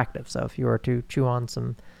non-psychoactive. So if you were to chew on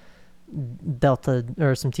some delta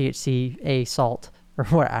or some THCA salt or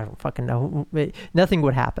what, I don't fucking know, nothing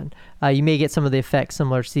would happen. You may get some of the effects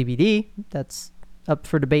similar to CBD. That's up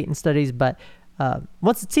for debate and studies, but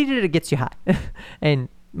once it's heated, it gets you high. And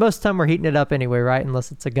most of the time we're heating it up anyway, right?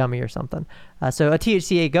 Unless it's a gummy or something. So a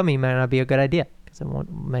THCA gummy might not be a good idea because it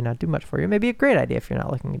may not do much for you. It may be a great idea if you're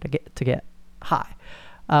not looking to get high.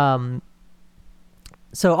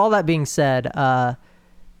 So all that being said,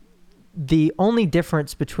 the only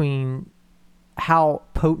difference between how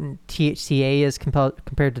potent THCA is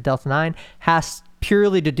compared to delta 9 has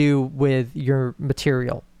purely to do with your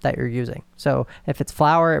material that you're using. So if it's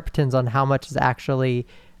flour, it depends on how much is actually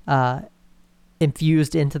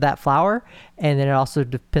infused into that flour, and then it also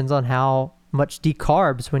depends on how much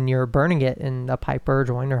decarbs when you're burning it in a pipe or a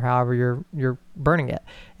joint, or however you're burning it.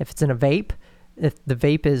 If it's in a vape, if the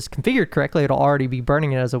vape is configured correctly, it'll already be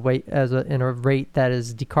burning it in a rate that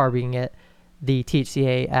is decarbing the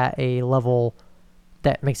THCA at a level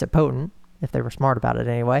that makes it potent, if they were smart about it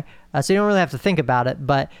anyway. So you don't really have to think about it,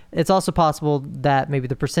 but it's also possible that maybe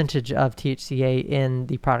the percentage of THCA in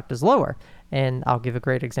the product is lower. And I'll give a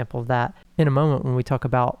great example of that in a moment when we talk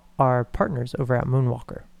about our partners over at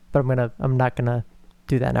Moonwalker. But I'm not gonna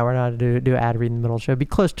do that now. We're not gonna do ad read in the middle of the show. Be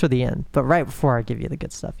close to the end, but right before I give you the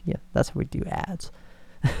good stuff. Yeah, that's how we do ads.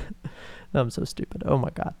 I'm so stupid. Oh my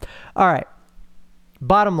God. All right.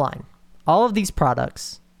 Bottom line, all of these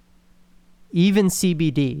products, even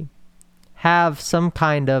CBD, have some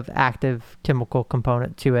kind of active chemical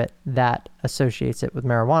component to it that associates it with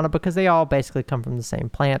marijuana, because they all basically come from the same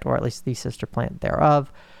plant, or at least the sister plant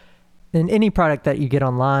thereof. And any product that you get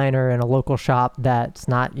online or in a local shop that's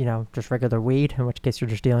not, just regular weed, in which case you're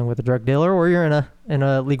just dealing with a drug dealer, or you're in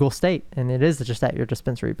a legal state and it is just at your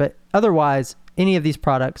dispensary. But otherwise, any of these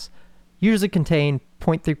products usually contain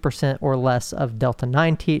 0.3% or less of delta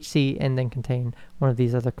 9 THC, and then contain one of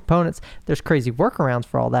these other components. There's crazy workarounds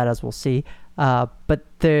for all that, as we'll see. But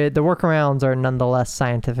the workarounds are nonetheless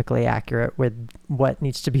scientifically accurate with what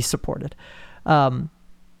needs to be supported.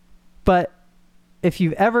 But if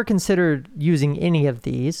you've ever considered using any of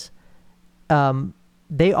these,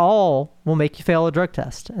 they all will make you fail a drug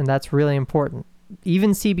test, and that's really important.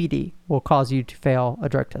 Even CBD will cause you to fail a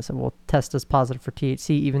drug test. It will test as positive for THC,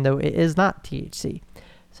 even though it is not THC.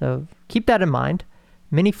 So keep that in mind.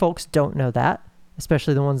 Many folks don't know that,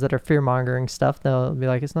 especially the ones that are fear-mongering stuff. They'll be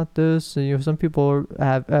like, it's not this. So, some people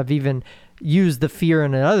have even used the fear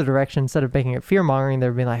in another direction. Instead of making it fear-mongering,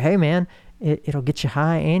 they're being like, hey, man, it'll get you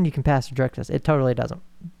high and you can pass your drug test. It totally doesn't.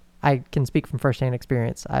 I can speak from firsthand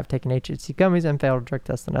experience. I've taken HHC gummies and failed a drug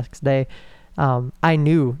test the next day. I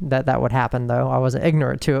knew that would happen, though. I wasn't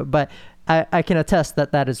ignorant to it, but I can attest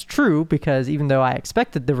that is true, because even though I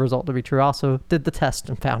expected the result to be true, I also did the test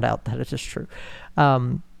and found out that it is true.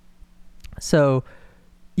 So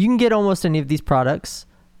you can get almost any of these products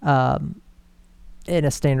in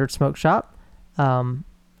a standard smoke shop.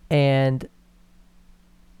 And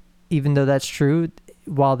even though that's true,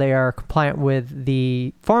 while they are compliant with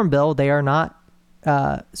the Farm Bill, they are not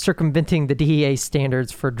circumventing the DEA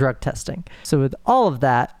standards for drug testing. So with all of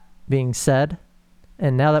that being said,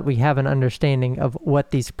 and now that we have an understanding of what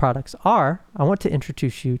these products are, I want to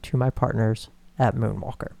introduce you to my partners at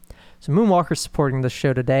Moonwalker. So Moonwalker is supporting the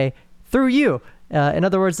show today through you. In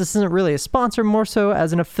other words, this isn't really a sponsor, more so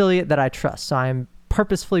as an affiliate that I trust. So I'm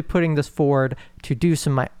purposefully putting this forward to do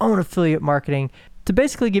some of my own affiliate marketing to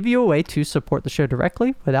basically give you a way to support the show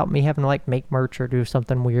directly without me having to like make merch or do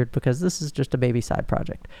something weird, because this is just a baby side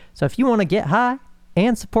project. So if you want to get high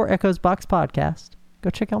and support Echoes Box Podcast, go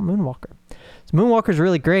check out Moonwalker. So Moonwalker is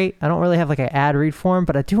really great. I don't really have like an ad read for them,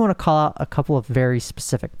 but I do want to call out a couple of very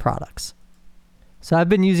specific products. So I've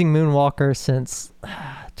been using Moonwalker since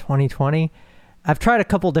 2020. I've tried a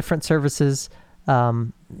couple different services. 3Kai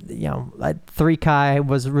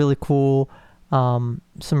was really cool. Some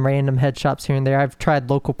random head shops here and there. I've tried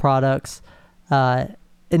local products. And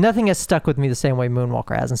nothing has stuck with me the same way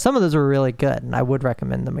Moonwalker has. And some of those are really good, and I would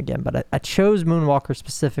recommend them again. But I chose Moonwalker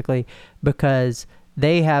specifically because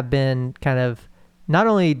they have been kind of not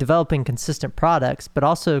only developing consistent products, but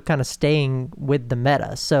also kind of staying with the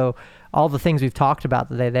meta. So all the things we've talked about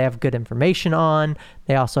today, they have good information on.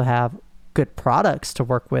 They also have good products to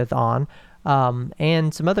work with on.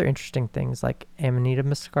 And some other interesting things like Amanita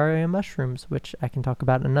muscaria mushrooms, which I can talk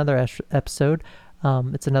about in another episode.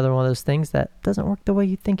 It's another one of those things that doesn't work the way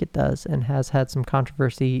you think it does and has had some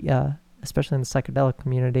controversy, especially in the psychedelic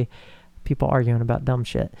community. People arguing about dumb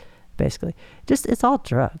shit, basically. Just, it's all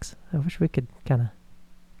drugs. I wish we could kind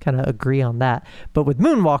of agree on that. But with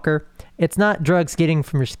Moonwalker, it's not drugs getting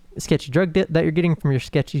from your sketchy drug that you're getting from your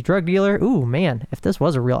sketchy drug dealer. Ooh, man, if this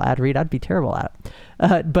was a real ad read, I'd be terrible at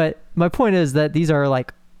it. But my point is that these are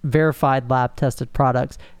like verified lab tested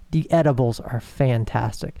products. The edibles are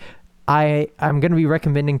fantastic. I'm going to be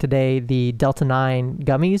recommending today the Delta 9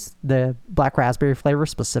 gummies, the black raspberry flavor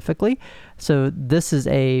specifically. So this is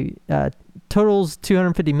a totals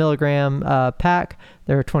 250 milligram pack.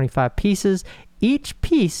 There are 25 pieces. Each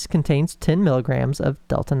piece contains 10 milligrams of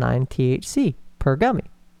Delta 9 THC per gummy.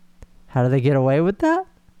 How do they get away with that?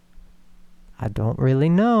 I don't really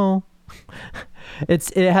know.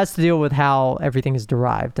 It has to deal with how everything is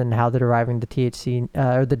derived and how they're deriving the THC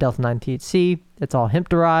or the Delta 9 THC. It's all hemp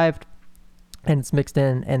derived, and it's mixed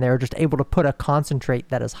in, and they're just able to put a concentrate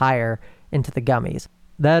that is higher into the gummies.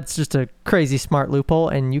 That's just a crazy smart loophole,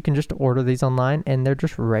 and you can just order these online, and they're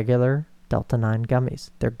just regular Delta 9 gummies.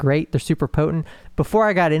 They're great. They're super potent. Before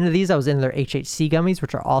I got into these, I was into their HHC gummies,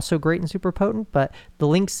 which are also great and super potent, but the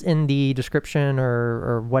links in the description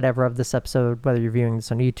or whatever of this episode, whether you're viewing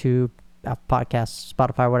this on YouTube, Apple Podcasts,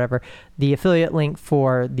 Spotify, whatever, the affiliate link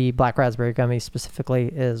for the black raspberry gummies specifically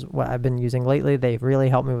is what I've been using lately. They've really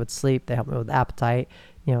helped me with sleep. They help me with appetite.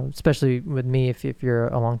 You know, especially with me, if you're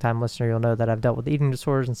a long-time listener, you'll know that I've dealt with eating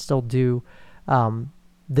disorders and still do.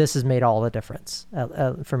 This has made all the difference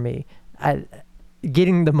for me.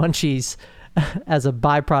 Getting the munchies as a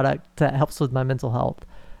byproduct that helps with my mental health.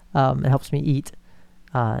 It helps me eat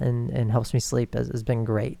and helps me sleep has been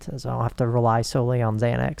great. So I don't have to rely solely on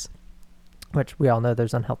Xanax, which we all know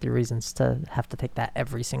there's unhealthy reasons to have to take that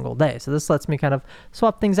every single day. So this lets me kind of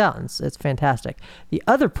swap things out, and it's fantastic. The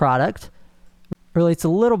other product relates a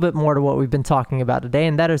little bit more to what we've been talking about today,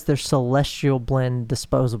 and that is their Celestial Blend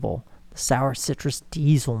disposable. The sour citrus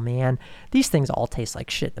diesel, man. These things all taste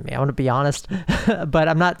like shit to me. I want to be honest, but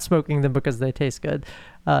I'm not smoking them because they taste good.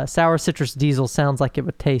 Sour citrus diesel sounds like it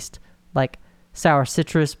would taste like sour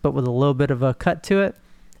citrus, but with a little bit of a cut to it.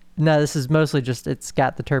 No, this is mostly just, it's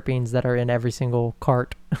got the terpenes that are in every single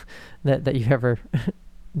cart that you've ever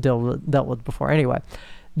dealt with before. Anyway,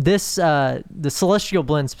 this, the Celestial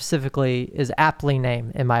Blend specifically is aptly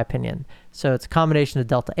named, in my opinion. So it's a combination of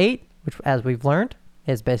Delta 8, which, as we've learned,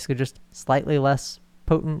 is basically just slightly less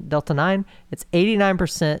potent Delta 9. It's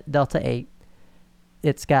 89% Delta 8.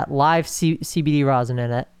 It's got live CBD rosin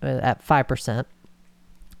in it at 5%.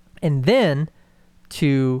 And then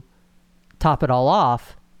to top it all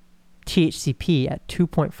off, THCP at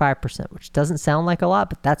 2.5%, which doesn't sound like a lot,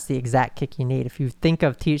 but that's the exact kick you need. If you think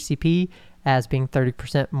of THCP as being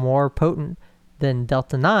 30% more potent than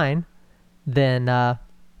Delta 9, then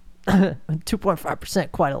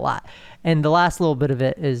 2.5%, quite a lot. And the last little bit of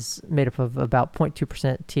it is made up of about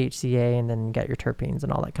 0.2% THCA, and then you got your terpenes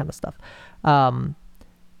and all that kind of stuff. And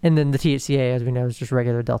then the THCA, as we know, is just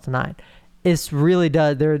regular Delta-9. It's really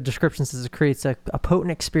does, their description says it creates a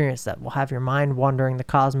potent experience that will have your mind wandering the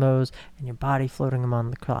cosmos and your body floating among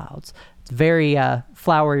the clouds. It's very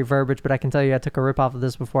flowery verbiage, but I can tell you I took a rip off of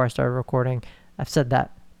this before I started recording. I've said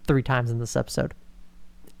that 3 times in this episode.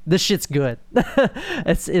 This shit's good.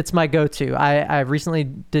 It's my go-to. I recently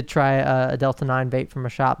did try a Delta-9 vape from a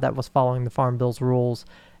shop that was following the Farm Bill's rules.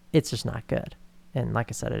 It's just not good. And like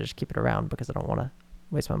I said, I just keep it around because I don't want to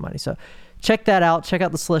waste my money. So check that out. Check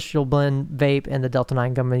out the Celestial Blend vape and the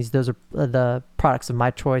Delta-9 gummies. Those are the products of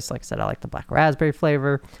my choice. Like I said, I like the black raspberry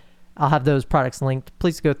flavor. I'll have those products linked.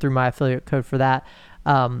 Please go through my affiliate code for that.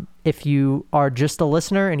 If you are just a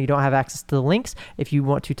listener and you don't have access to the links, if you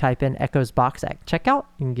want to type in Echoes Box at checkout,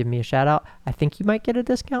 you can give me a shout out. I think you might get a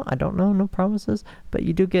discount. I don't know, no promises, but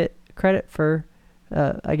you do get credit for,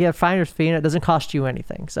 I get a finder's fee, and it doesn't cost you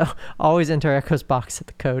anything. So always enter Echoes Box at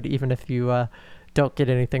the code, even if you don't get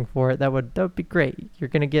anything for it. That would be great. You're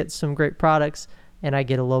going to get some great products, and I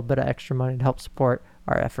get a little bit of extra money to help support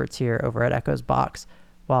our efforts here over at Echoes Box,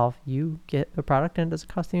 while you get a product and it doesn't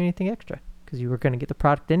cost you anything extra, because you were going to get the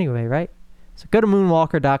product anyway, right? So go to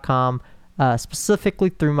moonwalker.com, specifically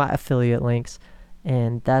through my affiliate links,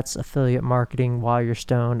 and that's affiliate marketing while you're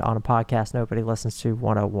stoned on a podcast nobody listens to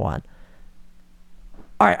 101.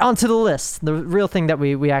 All right, on to the list, the real thing that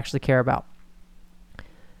we actually care about.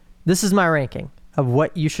 This is my ranking of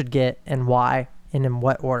what you should get and why and in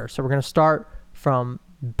what order. So we're going to start from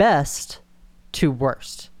best to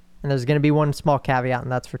worst. And there's going to be one small caveat,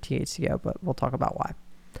 and that's for THCO, but we'll talk about why.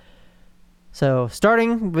 So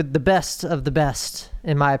starting with the best of the best,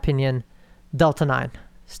 in my opinion, Delta-9.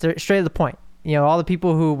 Straight to the point. You know, all the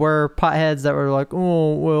people who were potheads that were like,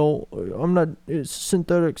 oh, well, I'm not, it's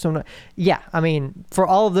synthetic, so I'm not. Yeah, I mean, for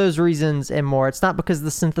all of those reasons and more, it's not because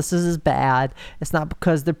the synthesis is bad. It's not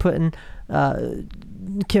because they're putting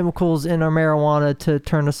chemicals in our marijuana to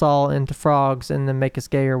turn us all into frogs and then make us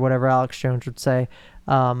gay or whatever Alex Jones would say.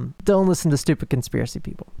 Don't listen to stupid conspiracy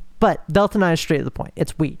people. But Delta-9 is straight to the point.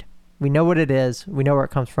 It's weed. We know what it is. We know where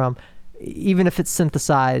it comes from. Even if it's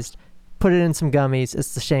synthesized, put it in some gummies.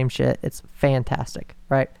 It's the same shit. It's fantastic,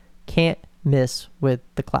 right? Can't miss with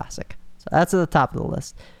the classic. So that's at the top of the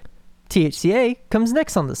list. THCA comes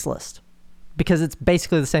next on this list because it's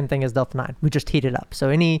basically the same thing as Delta-9. We just heat it up. So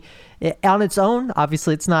on its own,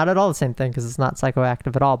 obviously it's not at all the same thing because it's not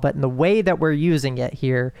psychoactive at all. But in the way that we're using it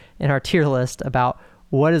here in our tier list about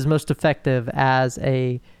what is most effective as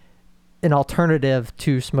an alternative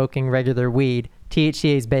to smoking regular weed,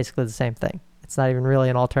 THCA is basically the same thing. It's not even really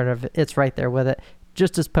an alternative. It's right there with it.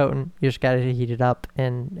 Just as potent. You just got to heat it up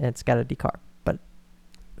and it's got to decarb. But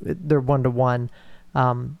they're 1-to-1.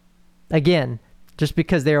 Again, just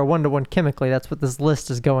because they are 1-to-1 chemically, that's what this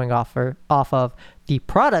list is going off of. The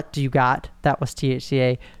product you got, that was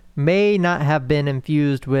THCA, may not have been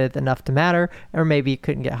infused with enough to matter, or maybe you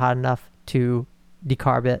couldn't get hot enough to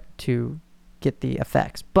decarb it to get the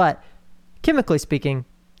effects. But chemically speaking,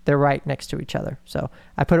 they're right next to each other. So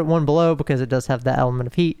I put it one below because it does have the element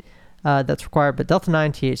of heat that's required, but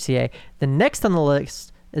Delta-9, THCA. The next on the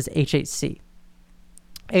list is HHC.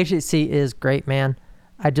 HHC is great, man.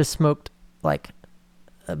 I just smoked like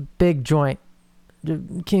a big joint,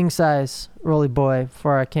 king size Rolly Boy,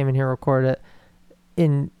 before I came in here and recorded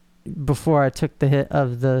it, before I took the hit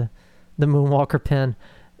of the Moonwalker pen.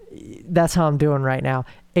 That's how I'm doing right now.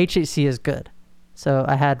 HHC is good. So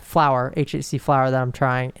I had HHC flower that I'm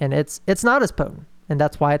trying, and it's not as potent, and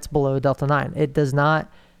that's why it's below Delta-9. It does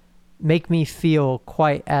not make me feel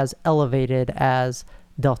quite as elevated as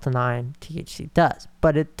Delta-9 THC does,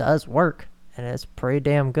 but it does work, and it's pretty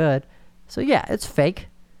damn good. So yeah, it's fake,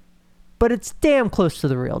 but it's damn close to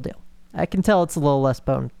the real deal. I can tell it's a little less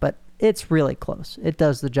potent, but it's really close. It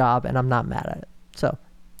does the job, and I'm not mad at it. So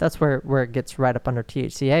that's where it gets right up under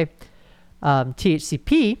THCA.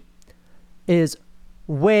 THCP is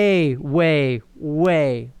way, way,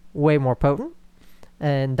 way, way more potent.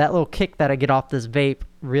 And that little kick that I get off this vape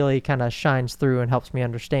really kind of shines through and helps me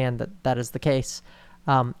understand that is the case.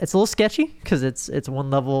 It's a little sketchy because it's one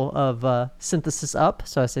level of synthesis up.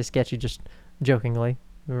 So I say sketchy just jokingly.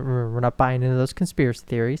 We're not buying into those conspiracy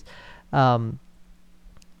theories. But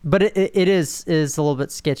it is a little bit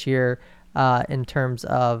sketchier in terms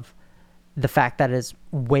of the fact that it's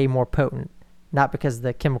way more potent. Not because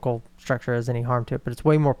the chemical structure has any harm to it, but it's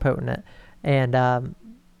way more potent. And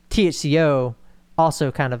THCO also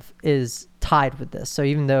kind of is tied with this. So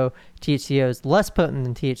even though THCO is less potent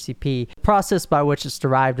than THCP, the process by which it's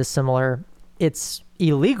derived is similar. It's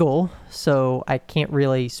illegal, so I can't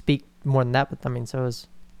really speak more than that. But I mean, so is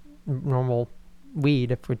normal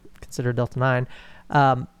weed if we consider Delta 9.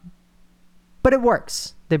 But it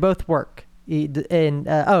works. They both work. And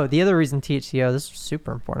the other reason THCO, this is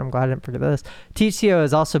super important. I'm glad I didn't forget this. THCO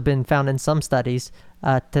has also been found in some studies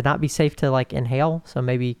to not be safe to like inhale. So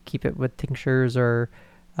maybe keep it with tinctures or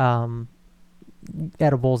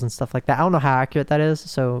edibles and stuff like that. I don't know how accurate that is,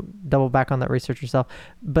 so double back on that research yourself.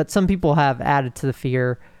 But some people have added to the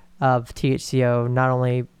fear of THCO, not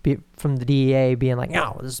only from the DEA being like,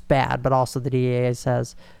 "Oh, this is bad," but also the DEA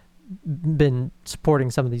has been supporting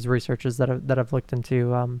some of these researchers that I've looked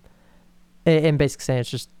into, and basically saying it's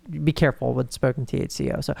just be careful with smoking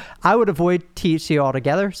THCO. So I would avoid THCO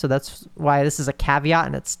altogether. So that's why this is a caveat,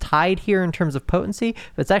 and it's tied here in terms of potency,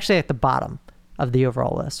 but it's actually at the bottom of the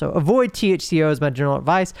overall list. So avoid THCO is my general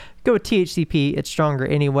advice. Go with THCP. It's stronger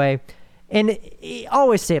anyway. And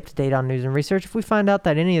always stay up to date on news and research. If we find out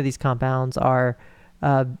that any of these compounds are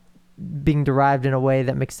being derived in a way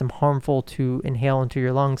that makes them harmful to inhale into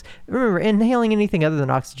your lungs, remember, inhaling anything other than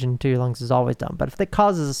oxygen into your lungs is always dumb. But if that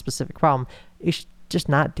causes a specific problem, you should just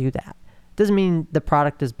not do that. It doesn't mean the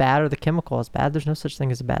product is bad or the chemical is bad. There's no such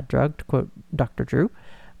thing as a bad drug, to quote Dr. Drew.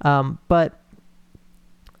 But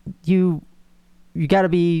you got to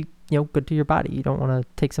be good to your body. You don't want to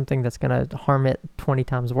take something that's going to harm it 20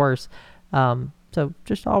 times worse. So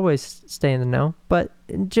just always stay in the know. But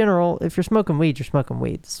in general, if you're smoking weed, you're smoking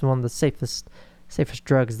weed. It's one of the safest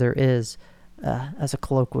drugs there is, as a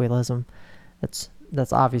colloquialism.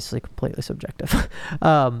 That's obviously completely subjective.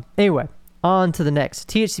 Anyway, on to the next.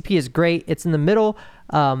 THCP is great. It's in the middle,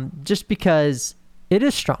 just because it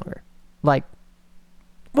is stronger, like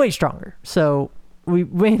way stronger. So we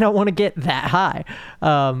don't want to get that high.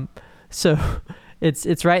 So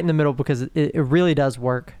it's right in the middle because it really does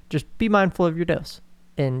work. Just be mindful of your dose,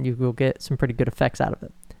 and you will get some pretty good effects out of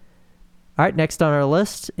it. All right, next on our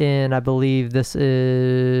list, and I believe this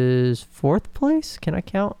is fourth place. Can I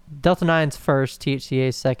count? Delta 9's first, THCA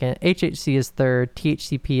is second, HHC is third,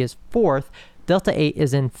 THCP is fourth, Delta 8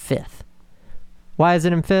 is in fifth. Why is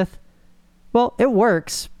it in fifth? Well, it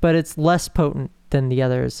works, but it's less potent than the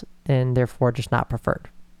others, and therefore just not preferred.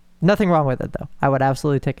 Nothing wrong with it, though. I would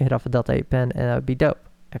absolutely take a hit off a Delta 8 pen, and that would be dope.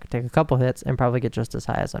 I could take a couple hits and probably get just as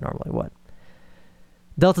high as I normally would.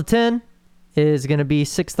 Delta 10 is going to be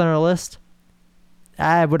sixth on our list.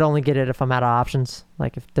 I would only get it if I'm out of options.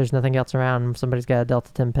 Like, if there's nothing else around, somebody's got a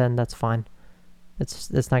Delta 10 pen, that's fine. It's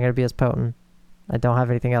not going to be as potent. I don't have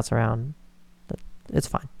anything else around. It's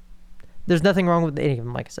fine. There's nothing wrong with any of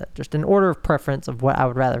them, like I said. Just an order of preference of what I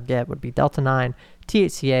would rather get would be Delta 9,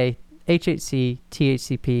 THCA, HHC,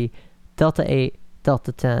 THCP, Delta 8,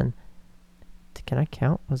 Delta 10. Can I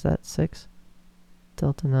count? Was that 6?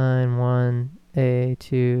 Delta 9, 1,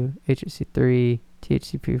 A2, HHC 3,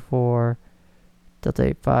 THCP 4, Delta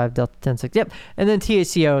 8, 5, Delta 10, 6. Yep. And then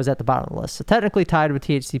THCO is at the bottom of the list. So technically tied with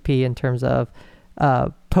THCP in terms of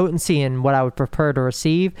potency and what I would prefer to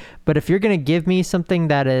receive. But if you're going to give me something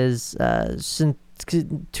that is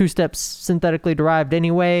 2 steps synthetically derived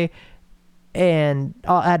anyway, and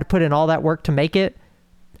I had to put in all that work to make it,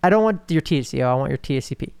 I don't want your THCO. I want your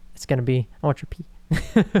THCP. It's going to be, I want your P.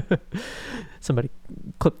 Somebody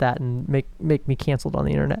clip that and make me canceled on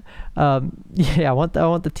the internet. Yeah, I want the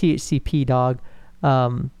THCP, dog,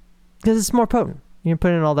 because it's more potent. You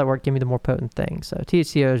put in all that work, give me the more potent thing. So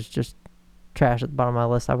THCO is just trash at the bottom of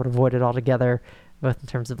my list. I would avoid it altogether, both in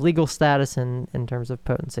terms of legal status and in terms of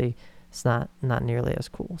potency. It's not nearly as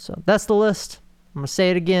cool. So that's the list. I'm going to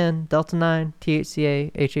say it again. Delta 9,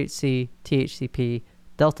 THCA, HHC, THCP,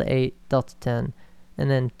 Delta 8, Delta 10,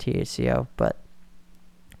 and then THCO. But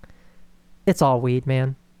it's all weed,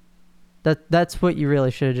 man. That's what you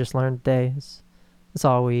really should have just learned today. It's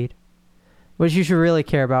all weed. What you should really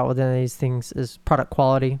care about within these things is product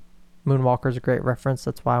quality. Moonwalker is a great reference.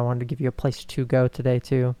 That's why I wanted to give you a place to go today,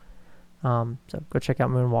 too. So go check out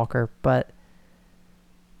Moonwalker. But,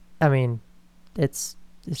 I mean, it's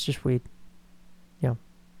just weed.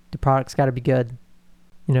 The product's got to be good.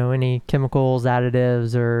 Any chemicals,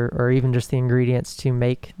 additives, or even just the ingredients to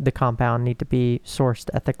make the compound need to be sourced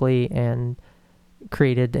ethically and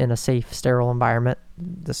created in a safe, sterile environment.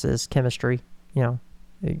 This is chemistry. You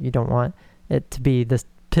don't want it to be this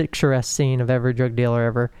picturesque scene of every drug dealer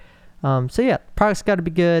ever. So yeah, product's got to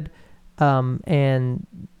be good, and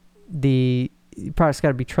the product's got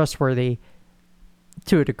to be trustworthy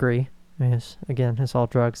to a degree. Yes, again, it's all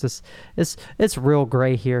drugs. It's real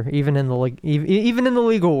gray here, even in the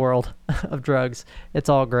legal world of drugs. It's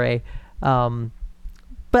all gray. But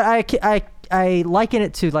I I liken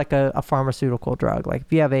it to like a pharmaceutical drug. Like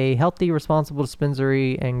if you have a healthy, responsible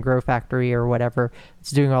dispensary and grow factory or whatever,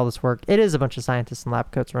 it's doing all this work. It is a bunch of scientists and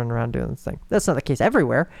lab coats running around doing this thing. That's not the case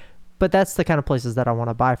everywhere, but that's the kind of places that I want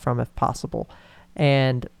to buy from if possible.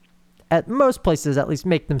 And at most places, at least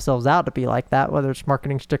make themselves out to be like that, whether it's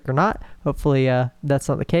marketing shtick or not. Hopefully that's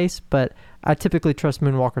not the case, but I typically trust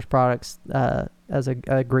Moonwalker's products as a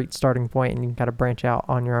great starting point, and you can kind of branch out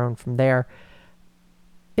on your own from there.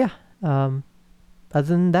 Yeah. Other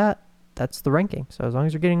than that, that's the ranking. So as long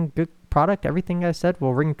as you're getting good product, everything I said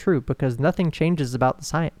will ring true, because nothing changes about the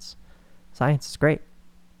science. Science is great.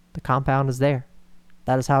 The compound is there.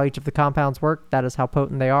 That is how each of the compounds work. That is how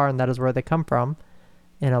potent they are, and that is where they come from,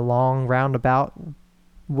 in a long roundabout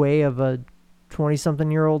way of a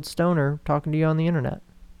 20-something-year-old stoner talking to you on the internet.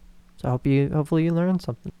 So hopefully you learned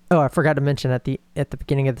something. Oh, I forgot to mention at the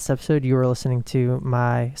beginning of this episode, you were listening to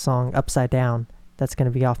my song Upside Down. That's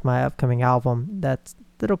going to be off my upcoming album.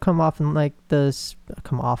 It'll come out in like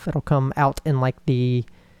it'll come out in like the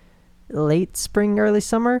late spring, early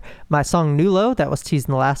summer. My song Nulo, that was teased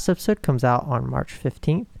in the last episode, comes out on March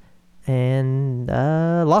 15th. And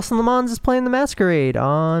Lost in Le Mans is playing the Masquerade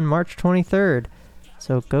on March 23rd.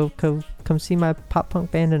 So go come see my pop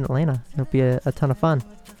punk band in Atlanta. It'll be a ton of fun.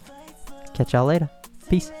 Catch y'all later.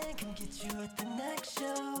 Peace.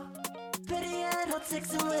 Take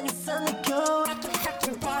some when it's time to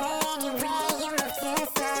go.